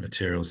the different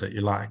materials that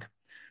you like.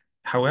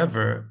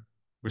 However,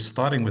 we're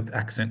starting with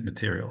accent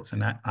materials,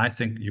 and I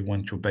think you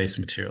want your base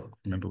material.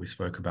 Remember, we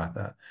spoke about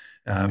that.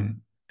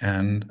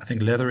 And I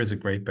think leather is a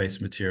great base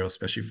material,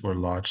 especially for a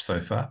large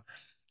sofa.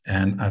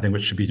 And I think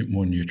it should be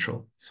more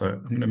neutral. So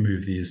I'm going to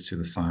move these to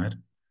the side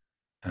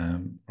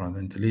rather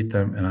than delete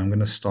them. And I'm going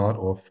to start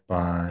off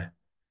by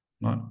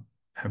not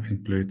having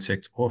blue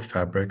ticked or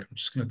fabric. I'm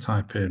just going to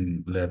type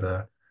in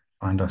leather,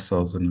 find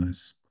ourselves a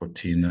nice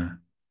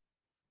Cortina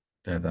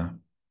leather.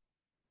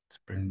 Let's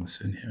bring this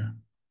in here.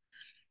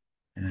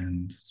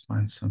 And let's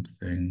find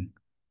something,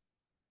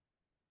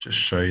 just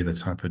show you the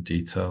type of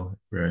detail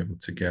we're able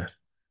to get,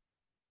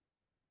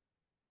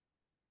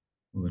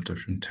 all the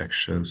different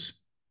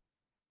textures.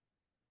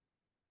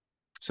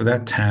 So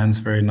that tan's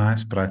very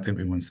nice, but I think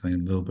we want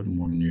something a little bit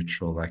more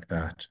neutral like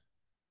that.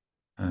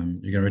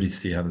 You can already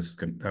see how this is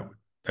going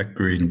that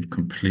green would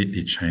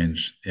completely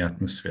change the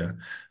atmosphere.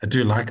 I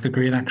do like the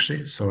green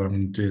actually, so what I'm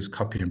going to do is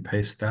copy and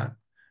paste that.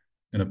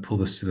 I'm going to pull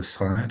this to the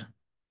side,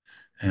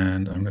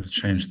 and I'm going to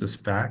change this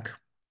back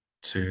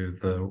to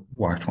the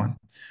white one.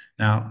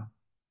 Now,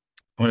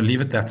 I want to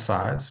leave it that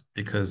size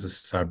because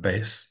this is our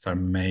base, it's our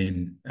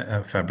main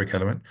fabric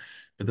element.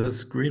 But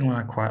this green one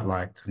I quite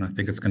liked, and I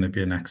think it's going to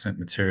be an accent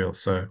material.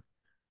 So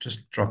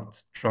just drop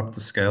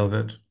the scale of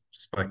it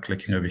just by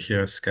clicking over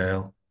here,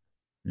 scale.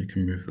 You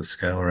can move the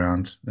scale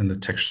around, and the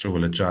texture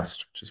will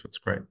adjust, which is what's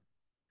great.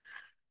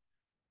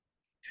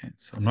 Okay,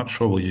 so I'm not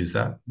sure we'll use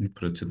that. Let me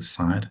put it to the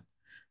side,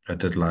 but I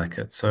did like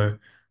it. So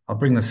I'll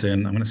bring this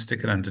in. I'm going to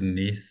stick it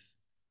underneath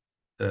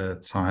the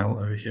tile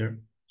over here.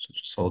 So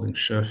just holding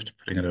shift,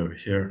 putting it over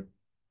here.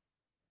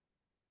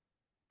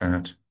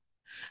 That.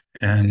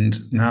 And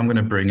now I'm going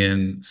to bring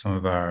in some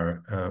of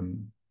our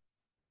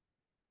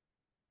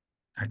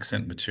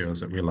accent materials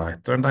that we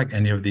like. Don't like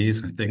any of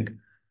these. I think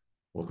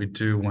what we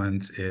do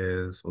want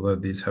is, although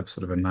these have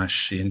sort of a nice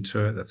sheen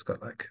to it, that's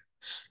got like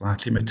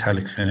slightly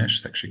metallic finish.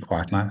 It's actually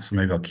quite nice. So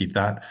maybe I'll keep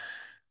that.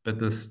 But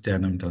this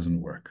denim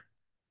doesn't work.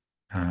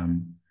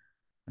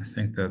 I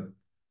think that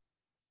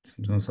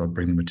sometimes I'll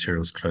bring the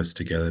materials close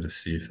together to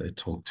see if they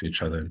talk to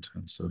each other in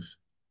terms of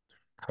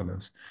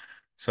colors.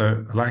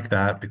 So I like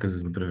that because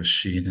there's a bit of a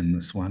sheen in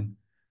this one.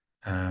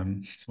 So I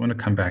want to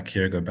come back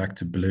here, go back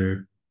to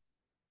blue.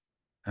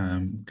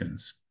 Going to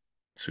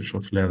switch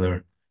off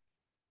leather.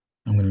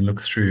 I'm going to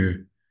look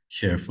through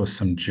here for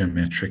some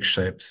geometric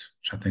shapes,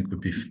 which I think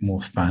would be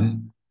more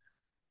fun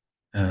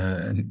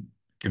and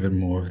give it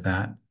more of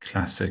that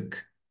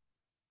classic.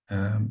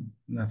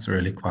 That's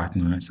really quite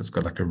nice. It's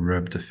got like a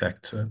ribbed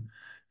effect to it.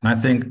 And I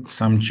think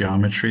some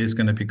geometry is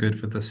going to be good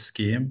for this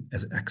scheme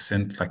as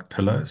accent like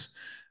pillows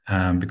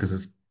because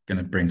it's going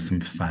to bring some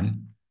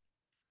fun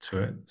to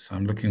it. So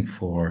I'm looking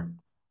for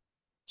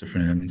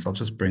different elements. I'll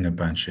just bring a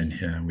bunch in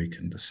here and we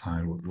can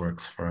decide what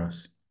works for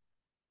us.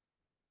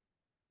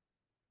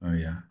 Oh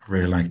yeah, I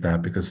really like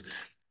that because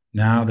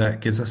now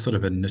that gives us sort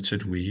of a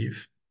knitted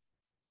weave.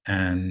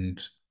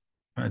 And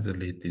I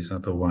delete these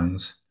other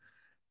ones.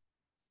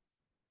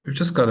 We've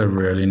just got a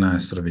really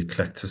nice sort of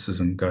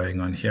eclecticism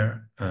going on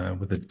here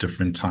with the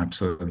different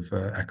types of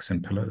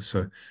accent pillows.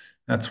 So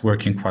that's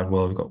working quite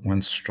well. We've got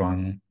one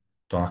strong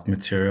dark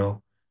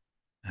material.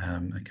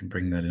 I can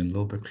bring that in a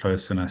little bit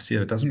closer and I see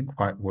it doesn't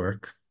quite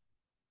work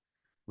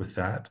with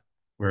that,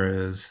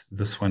 whereas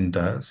this one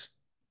does.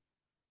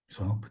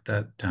 So I'll put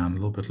that down a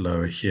little bit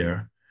lower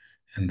here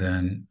and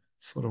then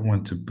sort of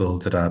want to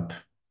build it up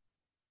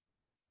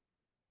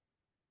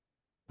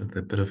with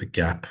a bit of a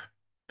gap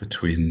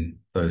between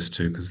those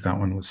two because that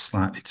one was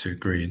slightly too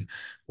green.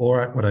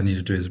 Or what I need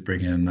to do is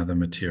bring in another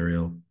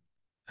material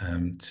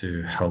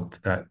to help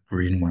that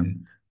green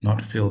one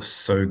not feel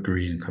so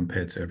green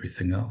compared to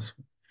everything else.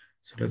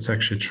 So let's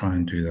actually try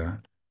and do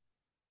that.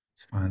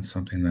 Let's find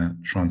something that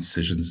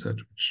transitions it,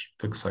 which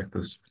looks like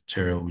this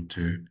material would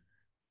do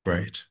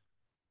great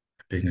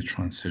at being a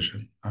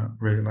transition. I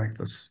really like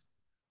this.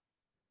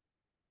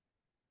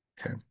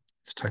 Okay,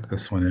 let's tuck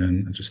this one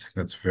in. I just think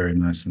that's very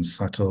nice and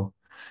subtle.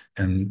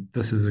 And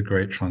this is a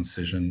great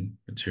transition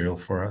material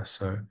for us.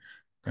 So I'm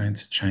going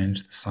to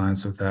change the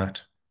size of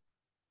that.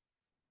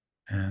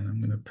 And I'm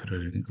going to put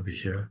it in over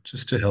here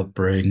just to help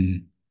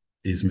bring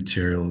these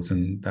materials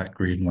and that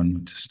green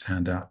one to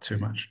stand out too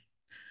much.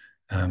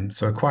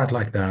 So I quite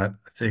like that.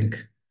 I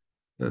think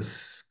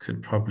this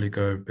could probably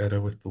go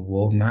better with the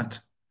walnut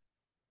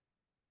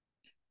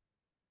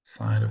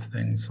side of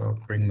things. So I'll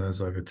bring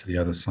those over to the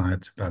other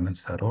side to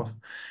balance that off.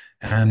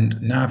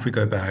 And now if we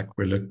go back,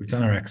 we've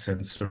done our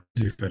accents, so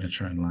do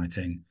furniture and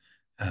lighting.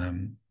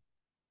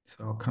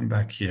 So I'll come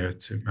back here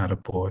to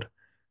Mattoboard.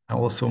 I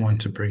also want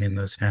to bring in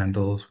those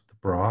handles with the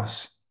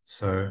brass.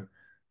 So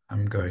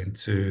I'm going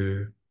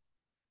to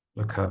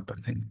look up, I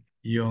think,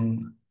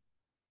 Jung.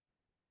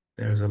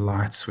 There's a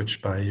light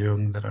switch by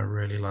Jung that I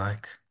really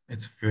like.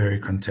 It's very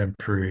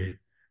contemporary.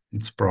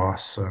 It's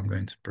brass, so I'm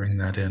going to bring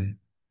that in.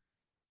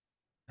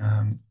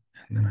 And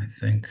then I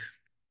think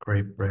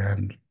Great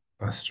brand,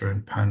 Buster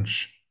and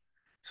Punch.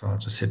 So I'll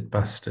just hit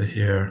Buster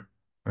here,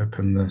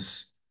 open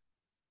this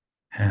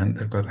hand.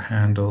 They've got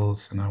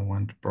handles and I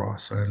want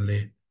brass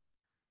only.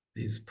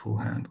 These pull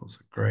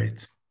handles are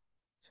great.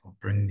 So I'll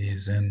bring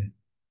these in.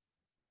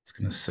 It's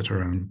going to sit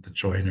around with the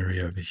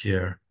joinery over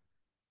here.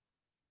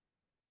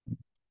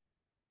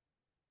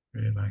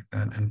 Really like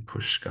that. And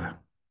Pushka.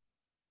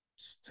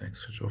 Just take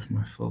switch off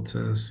my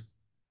filters.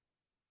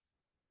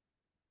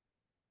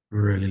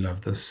 Really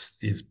love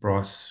these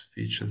brass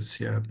features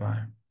here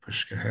by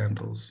Pushka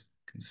handles.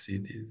 You can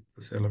see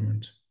this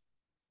element.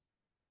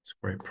 It's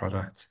a great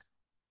product.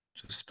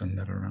 Just spin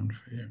that around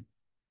for you.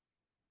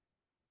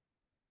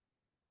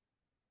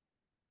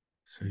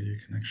 So you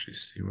can actually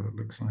see what it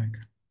looks like.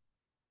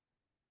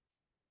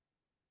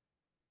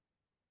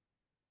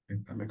 I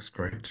think that looks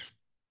great.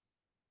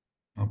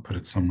 I'll put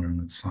it somewhere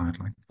on its side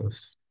like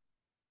this.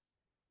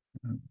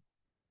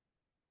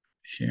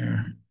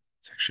 Here,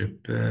 it's actually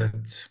a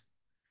bit,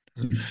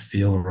 doesn't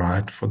feel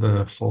right for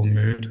the whole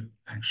mood,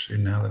 actually,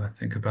 now that I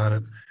think about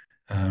it.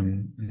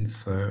 And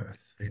so I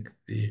think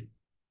the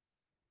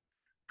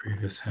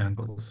previous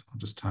handles, I'll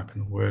just type in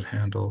the word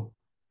handle,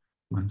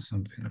 find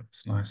something that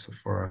was nicer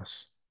for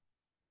us.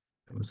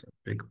 It was a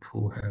big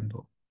pull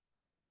handle.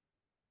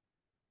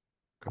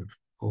 Go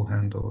pull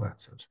handle,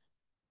 that's it.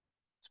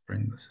 Let's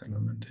bring this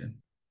element in.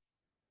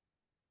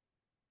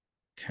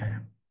 Okay.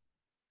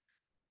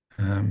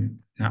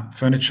 Now,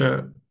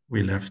 furniture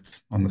we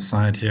left on the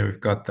side here. We've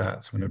got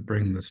that. So I'm going to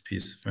bring this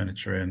piece of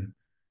furniture in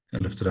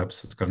and lift it up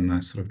so it's got a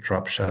nice sort of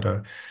drop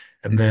shadow.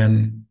 And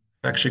then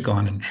I've actually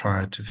gone and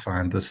tried to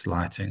find this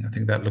lighting. I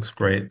think that looks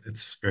great.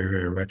 It's very,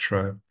 very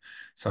retro.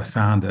 So I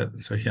found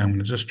it. So here I'm going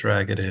to just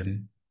drag it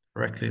in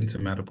directly into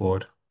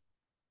Mattoboard.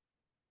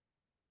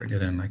 Bring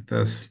it in like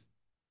this.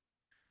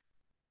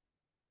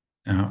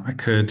 Now, I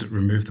could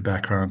remove the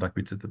background like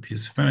we did the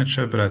piece of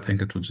furniture, but I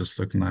think it will just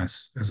look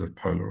nice as a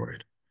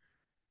Polaroid.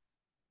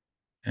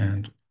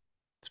 And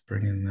let's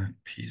bring in that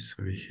piece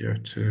over here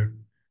too.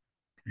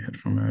 We had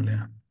from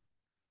earlier.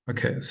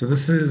 Okay, so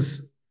this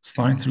is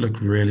starting to look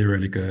really,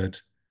 really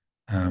good.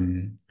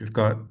 We've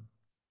got a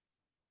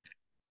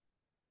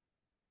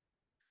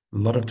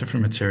lot of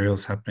different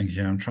materials happening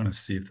here. I'm trying to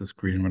see if this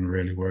green one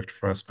really worked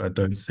for us, but I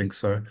don't think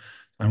so. So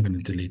I'm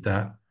going to delete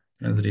that. I'm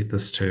going to delete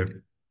this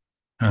too.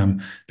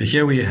 But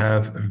here we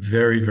have a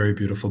very, very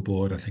beautiful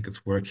board. I think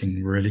it's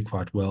working really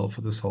quite well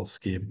for this whole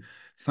scheme.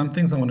 Some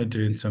things I want to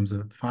do in terms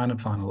of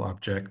final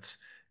objects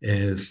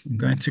is I'm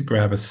going to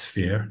grab a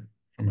sphere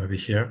from over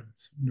here.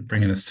 So I'm going to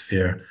bring in a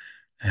sphere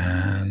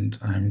and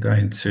I'm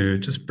going to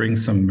just bring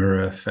some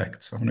mirror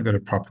effects. So I'm going to go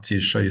to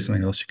properties, show you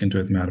something else you can do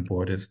with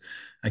Matterboard is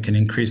I can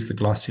increase the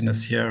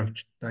glossiness here of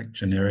like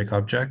generic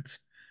objects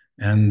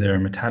and their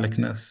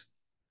metallicness.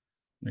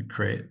 I'm going to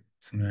create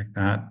something like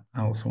that.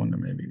 I also want to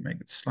maybe make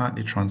it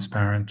slightly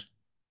transparent,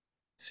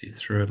 see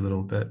through it a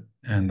little bit,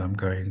 and I'm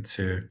going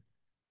to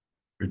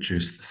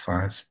reduce the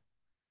size.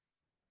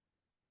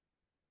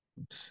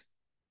 Oops.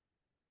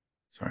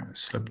 Sorry, I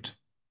slipped.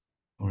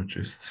 I'll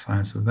reduce the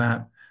size of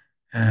that.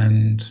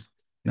 And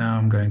now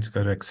I'm going to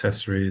go to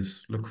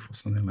accessories, look for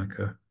something like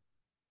a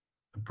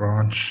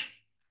branch,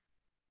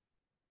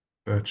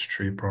 birch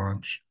tree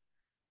branch,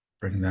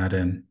 bring that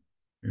in,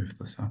 move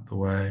this out the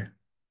way,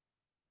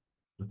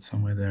 put it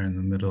somewhere there in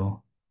the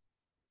middle.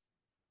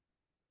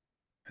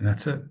 And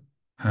that's it.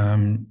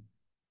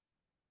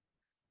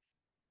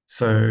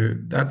 So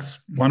that's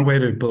one way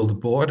to build a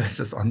board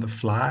just on the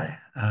fly.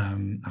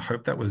 I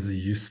hope that was a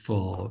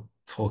useful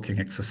talking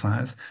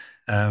exercise.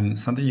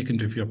 Something you can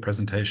do for your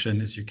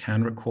presentation is you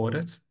can record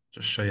it.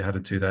 Just show you how to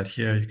do that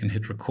here. You can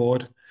hit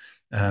record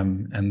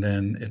and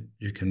then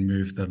you can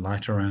move the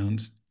light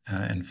around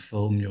and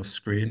film your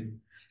screen.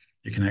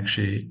 You can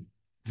actually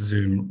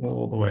zoom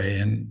all the way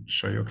in,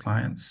 show your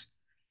clients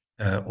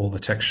all the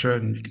texture,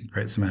 and you can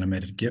create some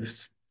animated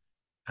GIFs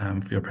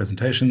for your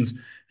presentations.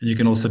 And you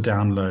can also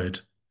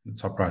download in the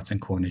top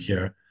right-hand corner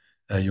here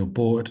your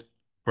board.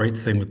 Great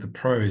thing with the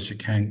Pro is you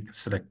can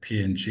select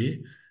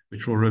PNG,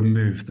 which will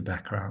remove the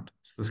background.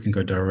 So this can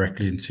go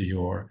directly into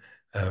your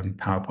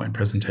PowerPoint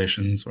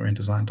presentations or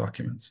InDesign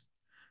documents.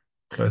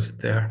 Close it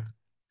there.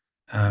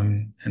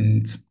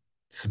 And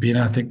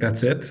Sabina, I think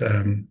that's it.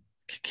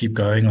 Keep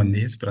going on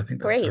these, but I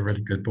think that's a Great.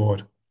 really good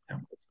board. Yeah.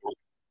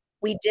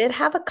 We did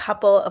have a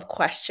couple of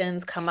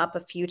questions come up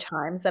a few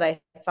times that I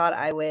thought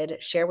I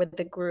would share with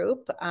the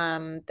group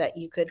that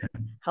you could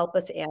help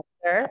us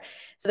answer.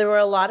 So there were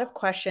a lot of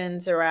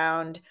questions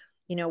around,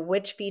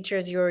 which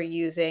features you were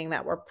using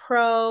that were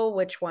pro,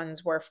 which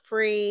ones were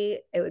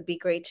free. It would be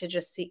great to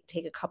just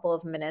take a couple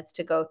of minutes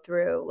to go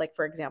through, like,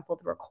 for example,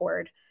 the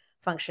record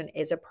function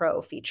is a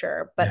pro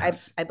feature, but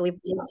Yes. I believe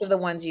most of the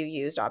ones you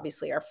used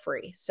obviously are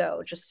free.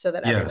 So just so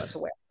that everyone's Yes.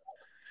 aware.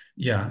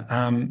 Yeah,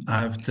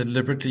 I've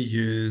deliberately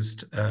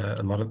used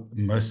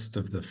most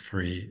of the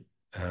free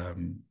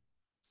um,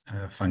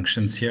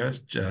 functions here,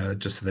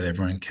 just so that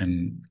everyone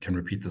can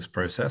repeat this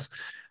process.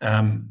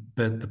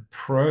 But the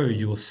Pro,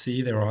 you will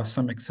see there are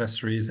some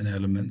accessories and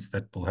elements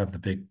that will have the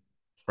big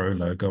Pro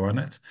logo on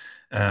it.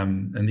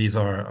 And these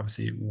are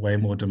obviously way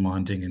more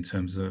demanding in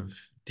terms of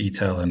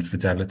detail and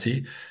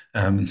fidelity.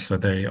 So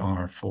they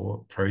are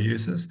for pro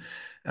users.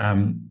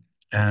 Um,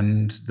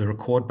 and the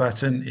record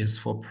button is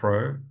for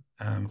pro.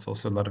 It's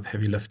also a lot of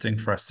heavy lifting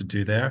for us to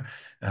do there,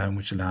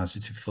 which allows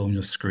you to film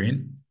your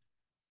screen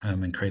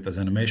and create those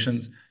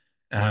animations.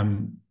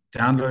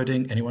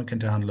 Downloading, anyone can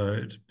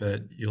download,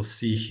 but you'll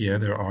see here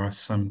there are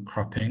some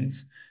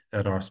croppings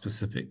that are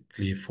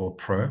specifically for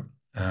Pro,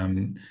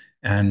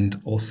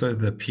 and also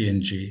the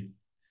PNG,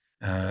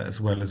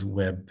 as well as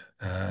WebP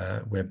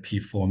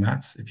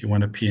formats. If you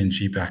want a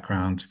PNG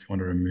background, if you want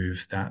to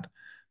remove that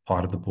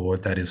part of the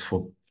board, that is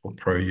for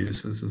Pro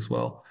users as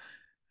well.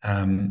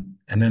 And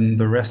then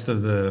the rest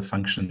of the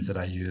functions that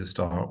I used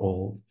are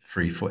all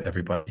free for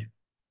everybody.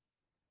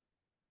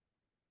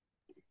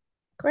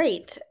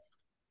 Great.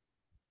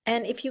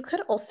 And if you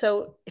could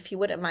also, if you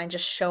wouldn't mind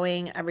just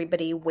showing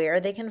everybody where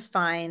they can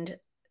find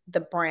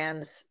the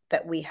brands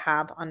that we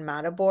have on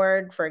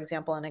Mattoboard, for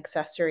example, in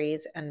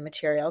accessories and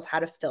materials, how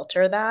to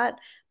filter that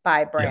by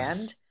Yes.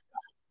 brand.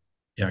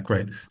 Yeah,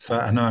 great. So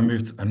I know I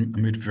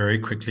moved very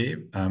quickly.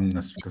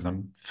 That's because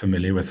I'm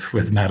familiar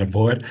with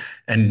Matterboard,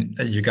 and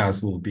you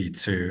guys will be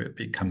too. It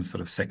becomes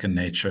sort of second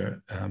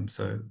nature.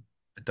 So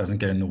it doesn't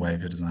get in the way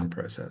of your design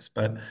process.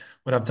 But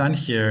what I've done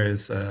here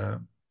is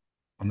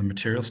on the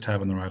materials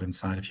tab on the right hand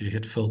side, if you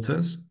hit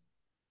filters,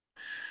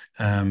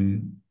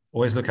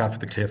 always look out for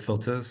the clear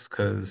filters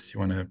because you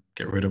want to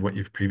get rid of what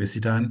you've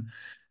previously done.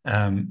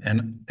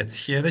 And it's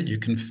here that you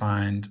can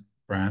find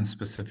brands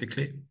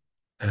specifically,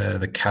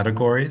 the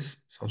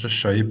categories. So I'll just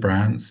show you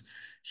brands.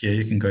 Here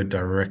you can go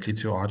directly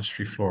to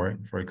artistry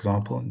flooring, for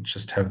example, and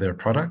just have their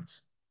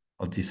products.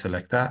 I'll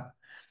deselect that.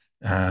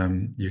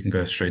 You can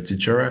go straight to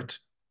Durat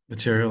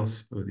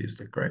materials. Oh, these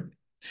look great.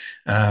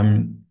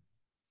 Um,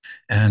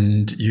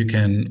 and you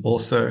can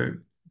also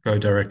go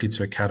directly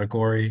to a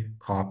category,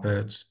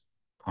 carpet,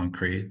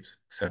 concrete,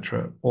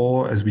 etc.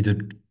 Or as we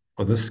did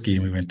for this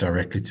scheme, we went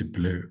directly to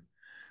blue.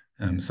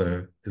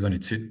 So there's only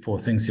four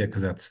things here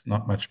because that's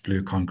not much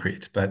blue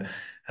concrete. But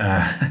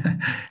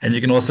and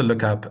you can also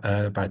look up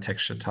by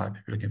texture type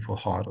if you're looking for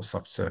hard or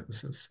soft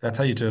surfaces. That's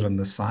how you do it on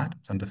this side.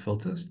 It's under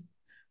filters.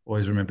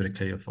 Always remember to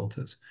clear your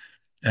filters.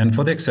 And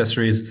for the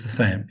accessories, it's the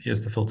same.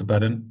 Here's the filter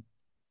button.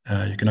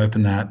 You can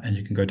open that and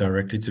you can go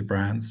directly to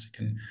brands. You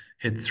can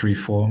hit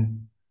 3form.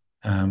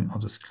 I'll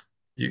just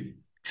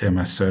clear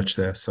my search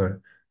there. So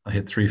I'll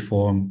hit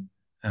 3form,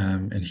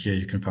 and here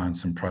you can find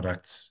some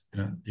products.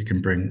 You can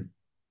bring.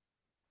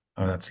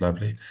 Oh, that's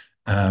lovely.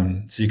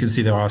 So you can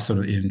see there are sort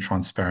of even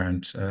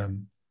transparent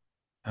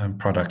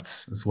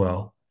products as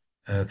well.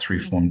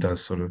 3form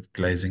does sort of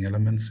glazing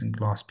elements and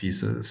glass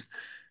pieces,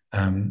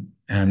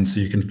 and so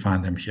you can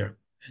find them here.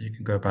 And you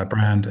can go by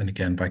brand and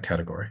again by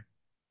category.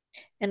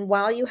 And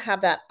while you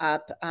have that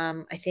up,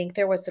 I think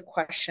there was a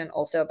question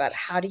also about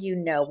how do you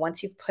know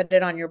once you've put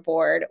it on your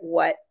board,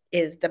 what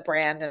is the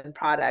brand and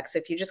product? So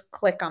if you just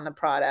click on the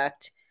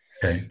product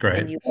Okay, great.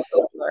 and you go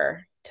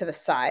over to the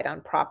side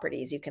on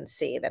properties, you can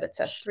see that it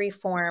says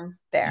 3form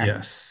there.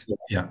 Yes.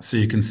 Yeah. So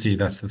you can see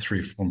that's the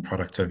 3form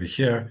product over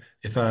here.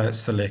 If I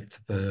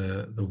select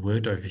the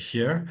wood over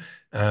here,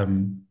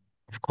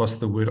 of course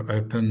the wood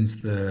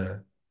opens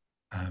the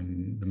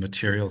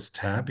materials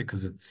tab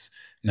because it's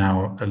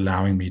now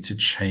allowing me to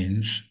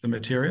change the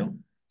material.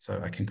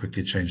 So I can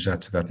quickly change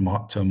that to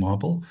to a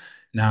marble.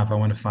 Now, if I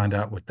want to find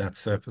out what that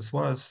surface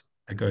was,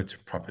 I go to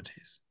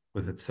properties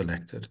with it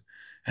selected,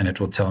 and it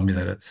will tell me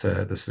that it's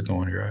the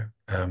Sigourney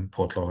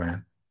Port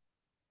Lorraine.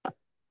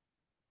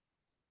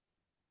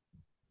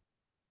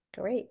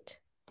 Great.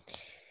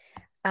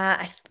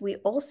 We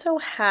also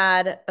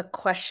had a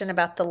question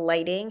about the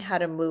lighting, how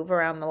to move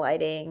around the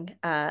lighting.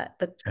 The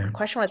Okay.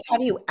 question was, how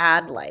do you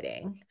add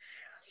lighting?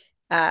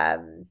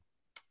 Um,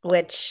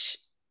 which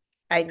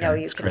I know Yeah,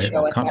 you it's can great.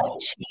 show us how to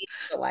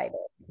change the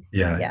lighting.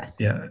 Yeah, Yes.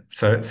 yeah.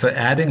 So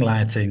adding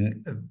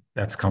lighting,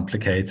 that's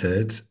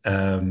complicated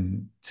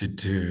to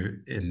do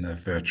in a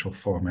virtual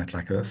format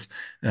like this.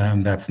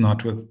 That's not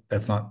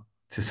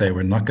to say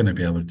we're not going to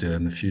be able to do it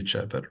in the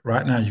future, but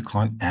right now you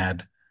can't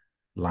add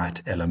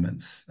light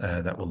elements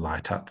that will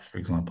light up, for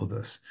example,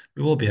 this.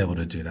 We will be able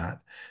to do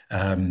that.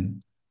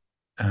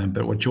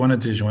 But what you want to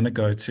do is you want to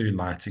go to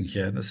lighting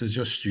here. This is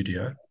your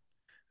studio,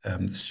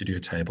 the studio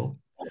table.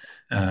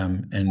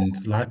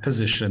 And light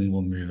position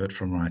will move it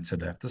from right to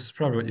left. This is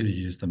probably what you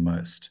use the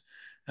most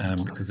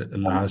because it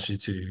allows you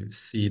to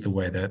see the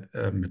way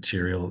that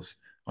materials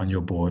on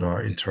your board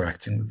are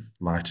interacting with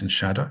light and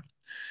shadow.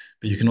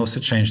 But you can also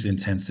change the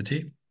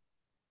intensity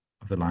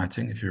of the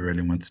lighting if you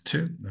really wanted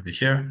to. Over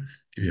here,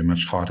 give you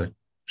much harder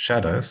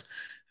shadows,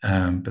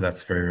 but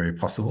that's very, very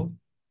possible.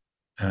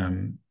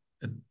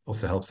 It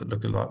also helps it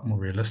look a lot more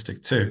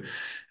realistic too.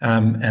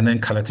 And then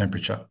color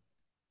temperature.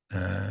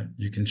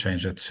 You can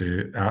change it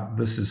to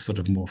this is sort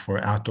of more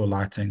for outdoor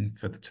lighting,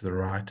 further to the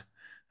right,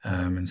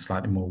 and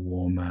slightly more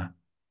warmer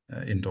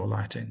indoor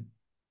lighting.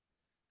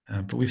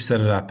 But we've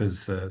set it up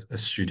as a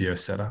studio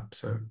setup,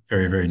 so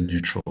very, very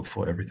neutral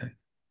for everything.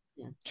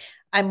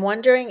 I'm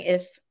wondering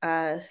if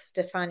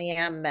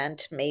Stefania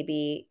meant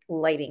maybe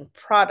lighting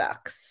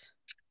products,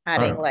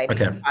 adding Oh,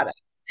 lighting okay.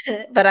 products,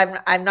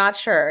 but I'm not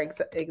sure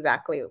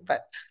exactly,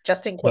 but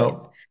just in case.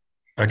 Well,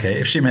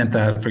 okay, if she meant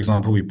that, for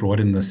example, we brought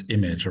in this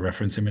image, a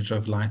reference image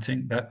of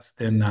lighting, that's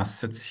then now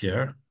sits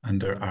here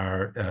under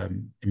our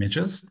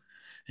images,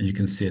 and you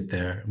can see it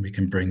there, and we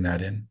can bring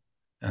that in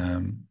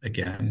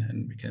again,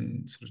 and we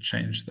can sort of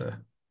change the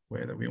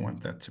way that we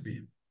want that to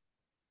be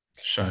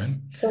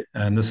shown. So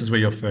And this is where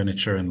your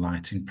furniture and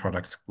lighting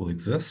products will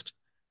exist.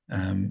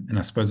 And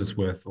I suppose it's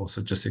worth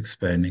also just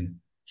explaining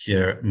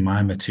here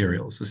my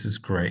materials. This is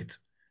great.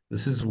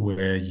 This is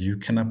where you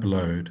can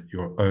upload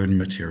your own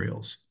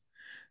materials.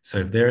 So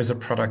if there is a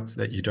product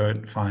that you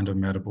don't find on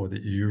Mattoboard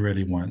that you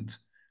really want,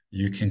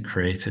 you can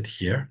create it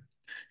here.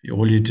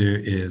 All you do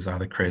is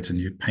either create a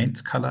new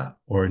paint color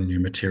or a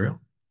new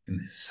material. You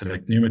can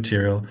select new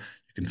material,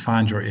 you can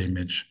find your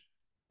image,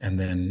 and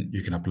then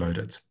you can upload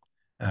it.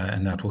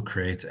 And that will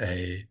create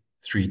a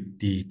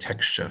 3D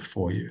texture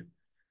for you,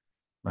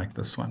 like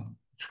this one,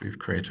 which we've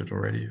created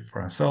already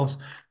for ourselves,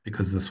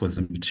 because this was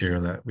the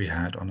material that we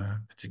had on a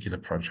particular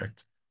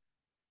project.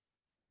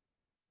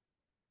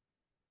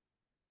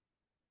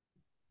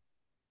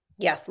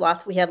 yes,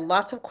 we had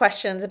lots of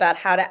questions about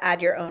how to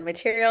add your own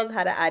materials,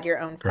 how to add your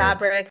own Great.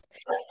 fabrics.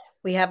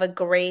 We have a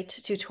great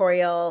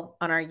tutorial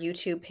on our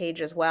YouTube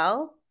page as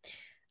well.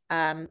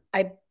 I'm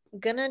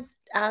gonna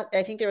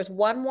I think there was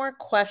one more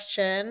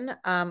question,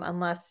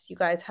 unless you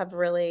guys have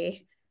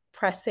really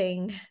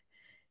pressing.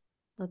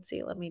 Let's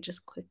see, let me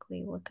just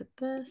quickly look at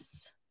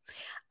this.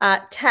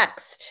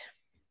 Text.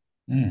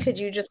 Could Mm.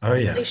 you just Oh,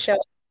 quickly yes. show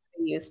how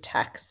to use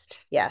text?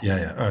 Yeah,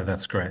 Yes. yeah. Oh,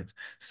 that's great.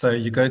 So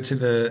you go to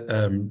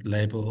the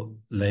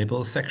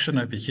label section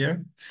over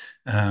here,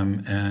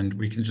 and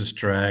we can just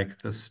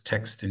drag this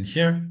text in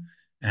here,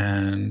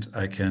 and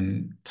I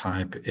can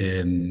type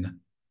in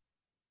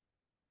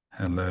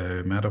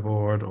hello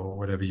Matterboard or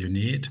whatever you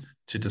need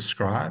to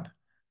describe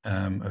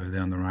over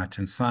there on the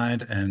right-hand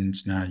side. And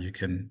now you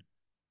can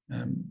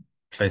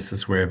place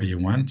this wherever you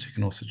want. You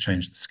can also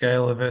change the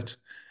scale of it.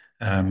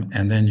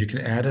 And then you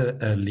can add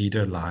a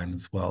leader line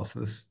as well.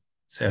 So this,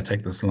 say I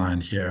take this line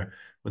here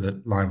with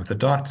a line with a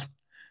dot,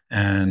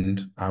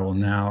 and I will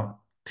now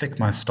click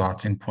my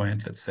starting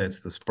point. Let's say it's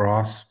this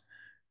brass.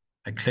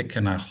 I click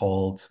and I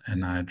hold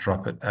and I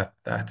drop it at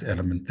that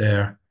element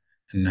there.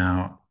 And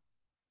now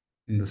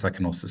in this, I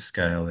can also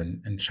scale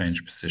and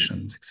change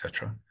positions,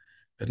 etc.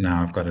 But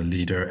now I've got a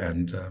leader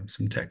and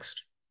some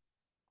text.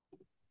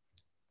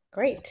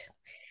 Great.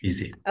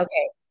 Easy.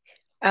 Okay.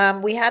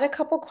 We had a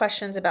couple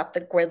questions about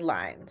the grid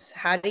lines.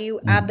 How do you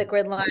add the Mm.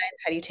 grid lines?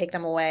 How do you take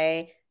them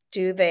away?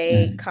 Do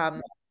they Mm.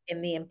 come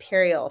in the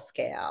imperial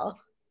scale?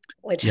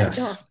 Which I don't.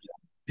 Yes.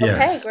 Okay,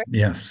 Yes, great.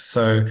 yes.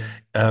 So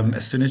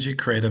as soon as you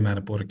create a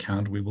Matterboard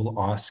account, we will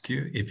ask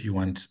you if you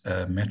want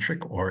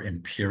metric or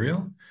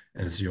imperial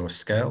as your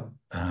scale.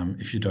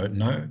 If you don't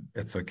know,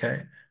 it's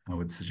okay. I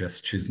would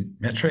suggest choose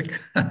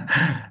metric,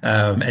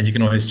 and you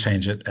can always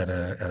change it at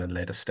a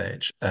later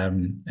stage.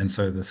 And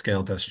so the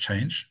scale does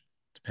change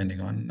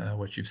depending on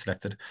what you've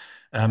selected.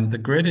 The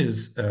grid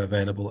is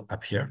available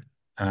up here.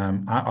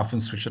 I often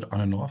switch it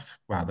on and off.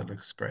 Wow, that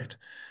looks great.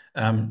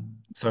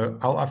 So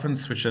I'll often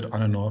switch it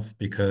on and off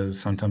because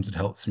sometimes it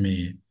helps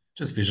me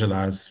just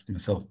visualize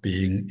myself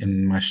being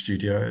in my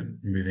studio,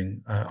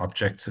 moving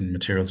objects and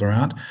materials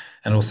around,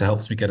 and also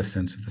helps me get a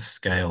sense of the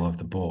scale of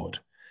the board.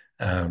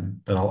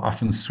 But I'll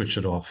often switch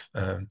it off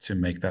to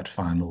make that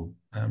final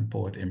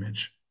board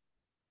image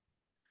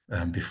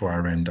before I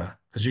render,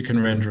 because you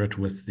can render it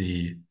with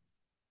the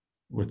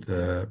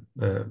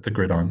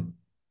grid on.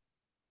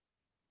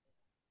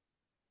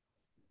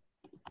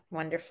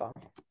 Wonderful.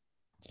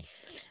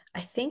 I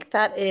think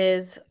that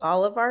is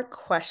all of our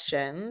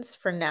questions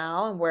for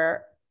now, and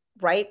we're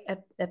right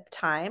at the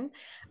time.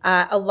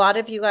 A lot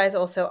of you guys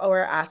also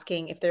are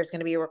asking if there's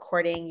going to be a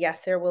recording.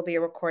 Yes, there will be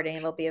a recording.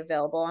 It'll be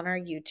available on our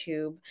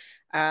YouTube.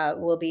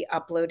 We'll be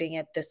uploading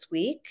it this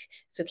week,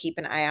 so keep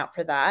an eye out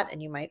for that.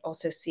 And you might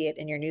also see it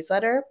in your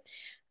newsletter.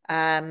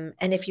 And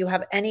if you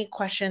have any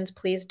questions,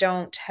 please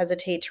don't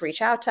hesitate to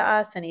reach out to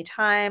us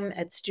anytime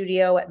at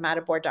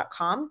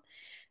studio@mattoboard.com.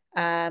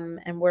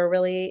 And we're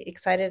really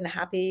excited and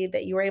happy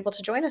that you were able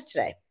to join us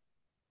today.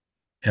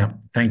 Yeah,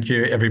 thank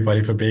you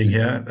everybody for being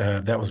here.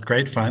 That was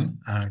great fun.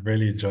 I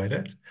really enjoyed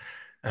it.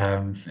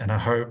 And I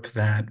hope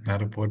that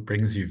Matterboard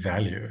brings you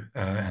value.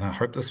 And I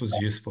hope this was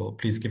useful.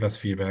 Please give us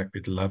feedback.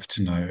 We'd love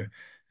to know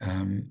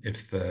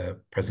if the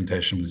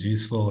presentation was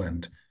useful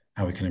and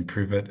how we can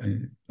improve it.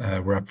 And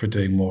we're up for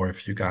doing more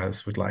if you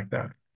guys would like that.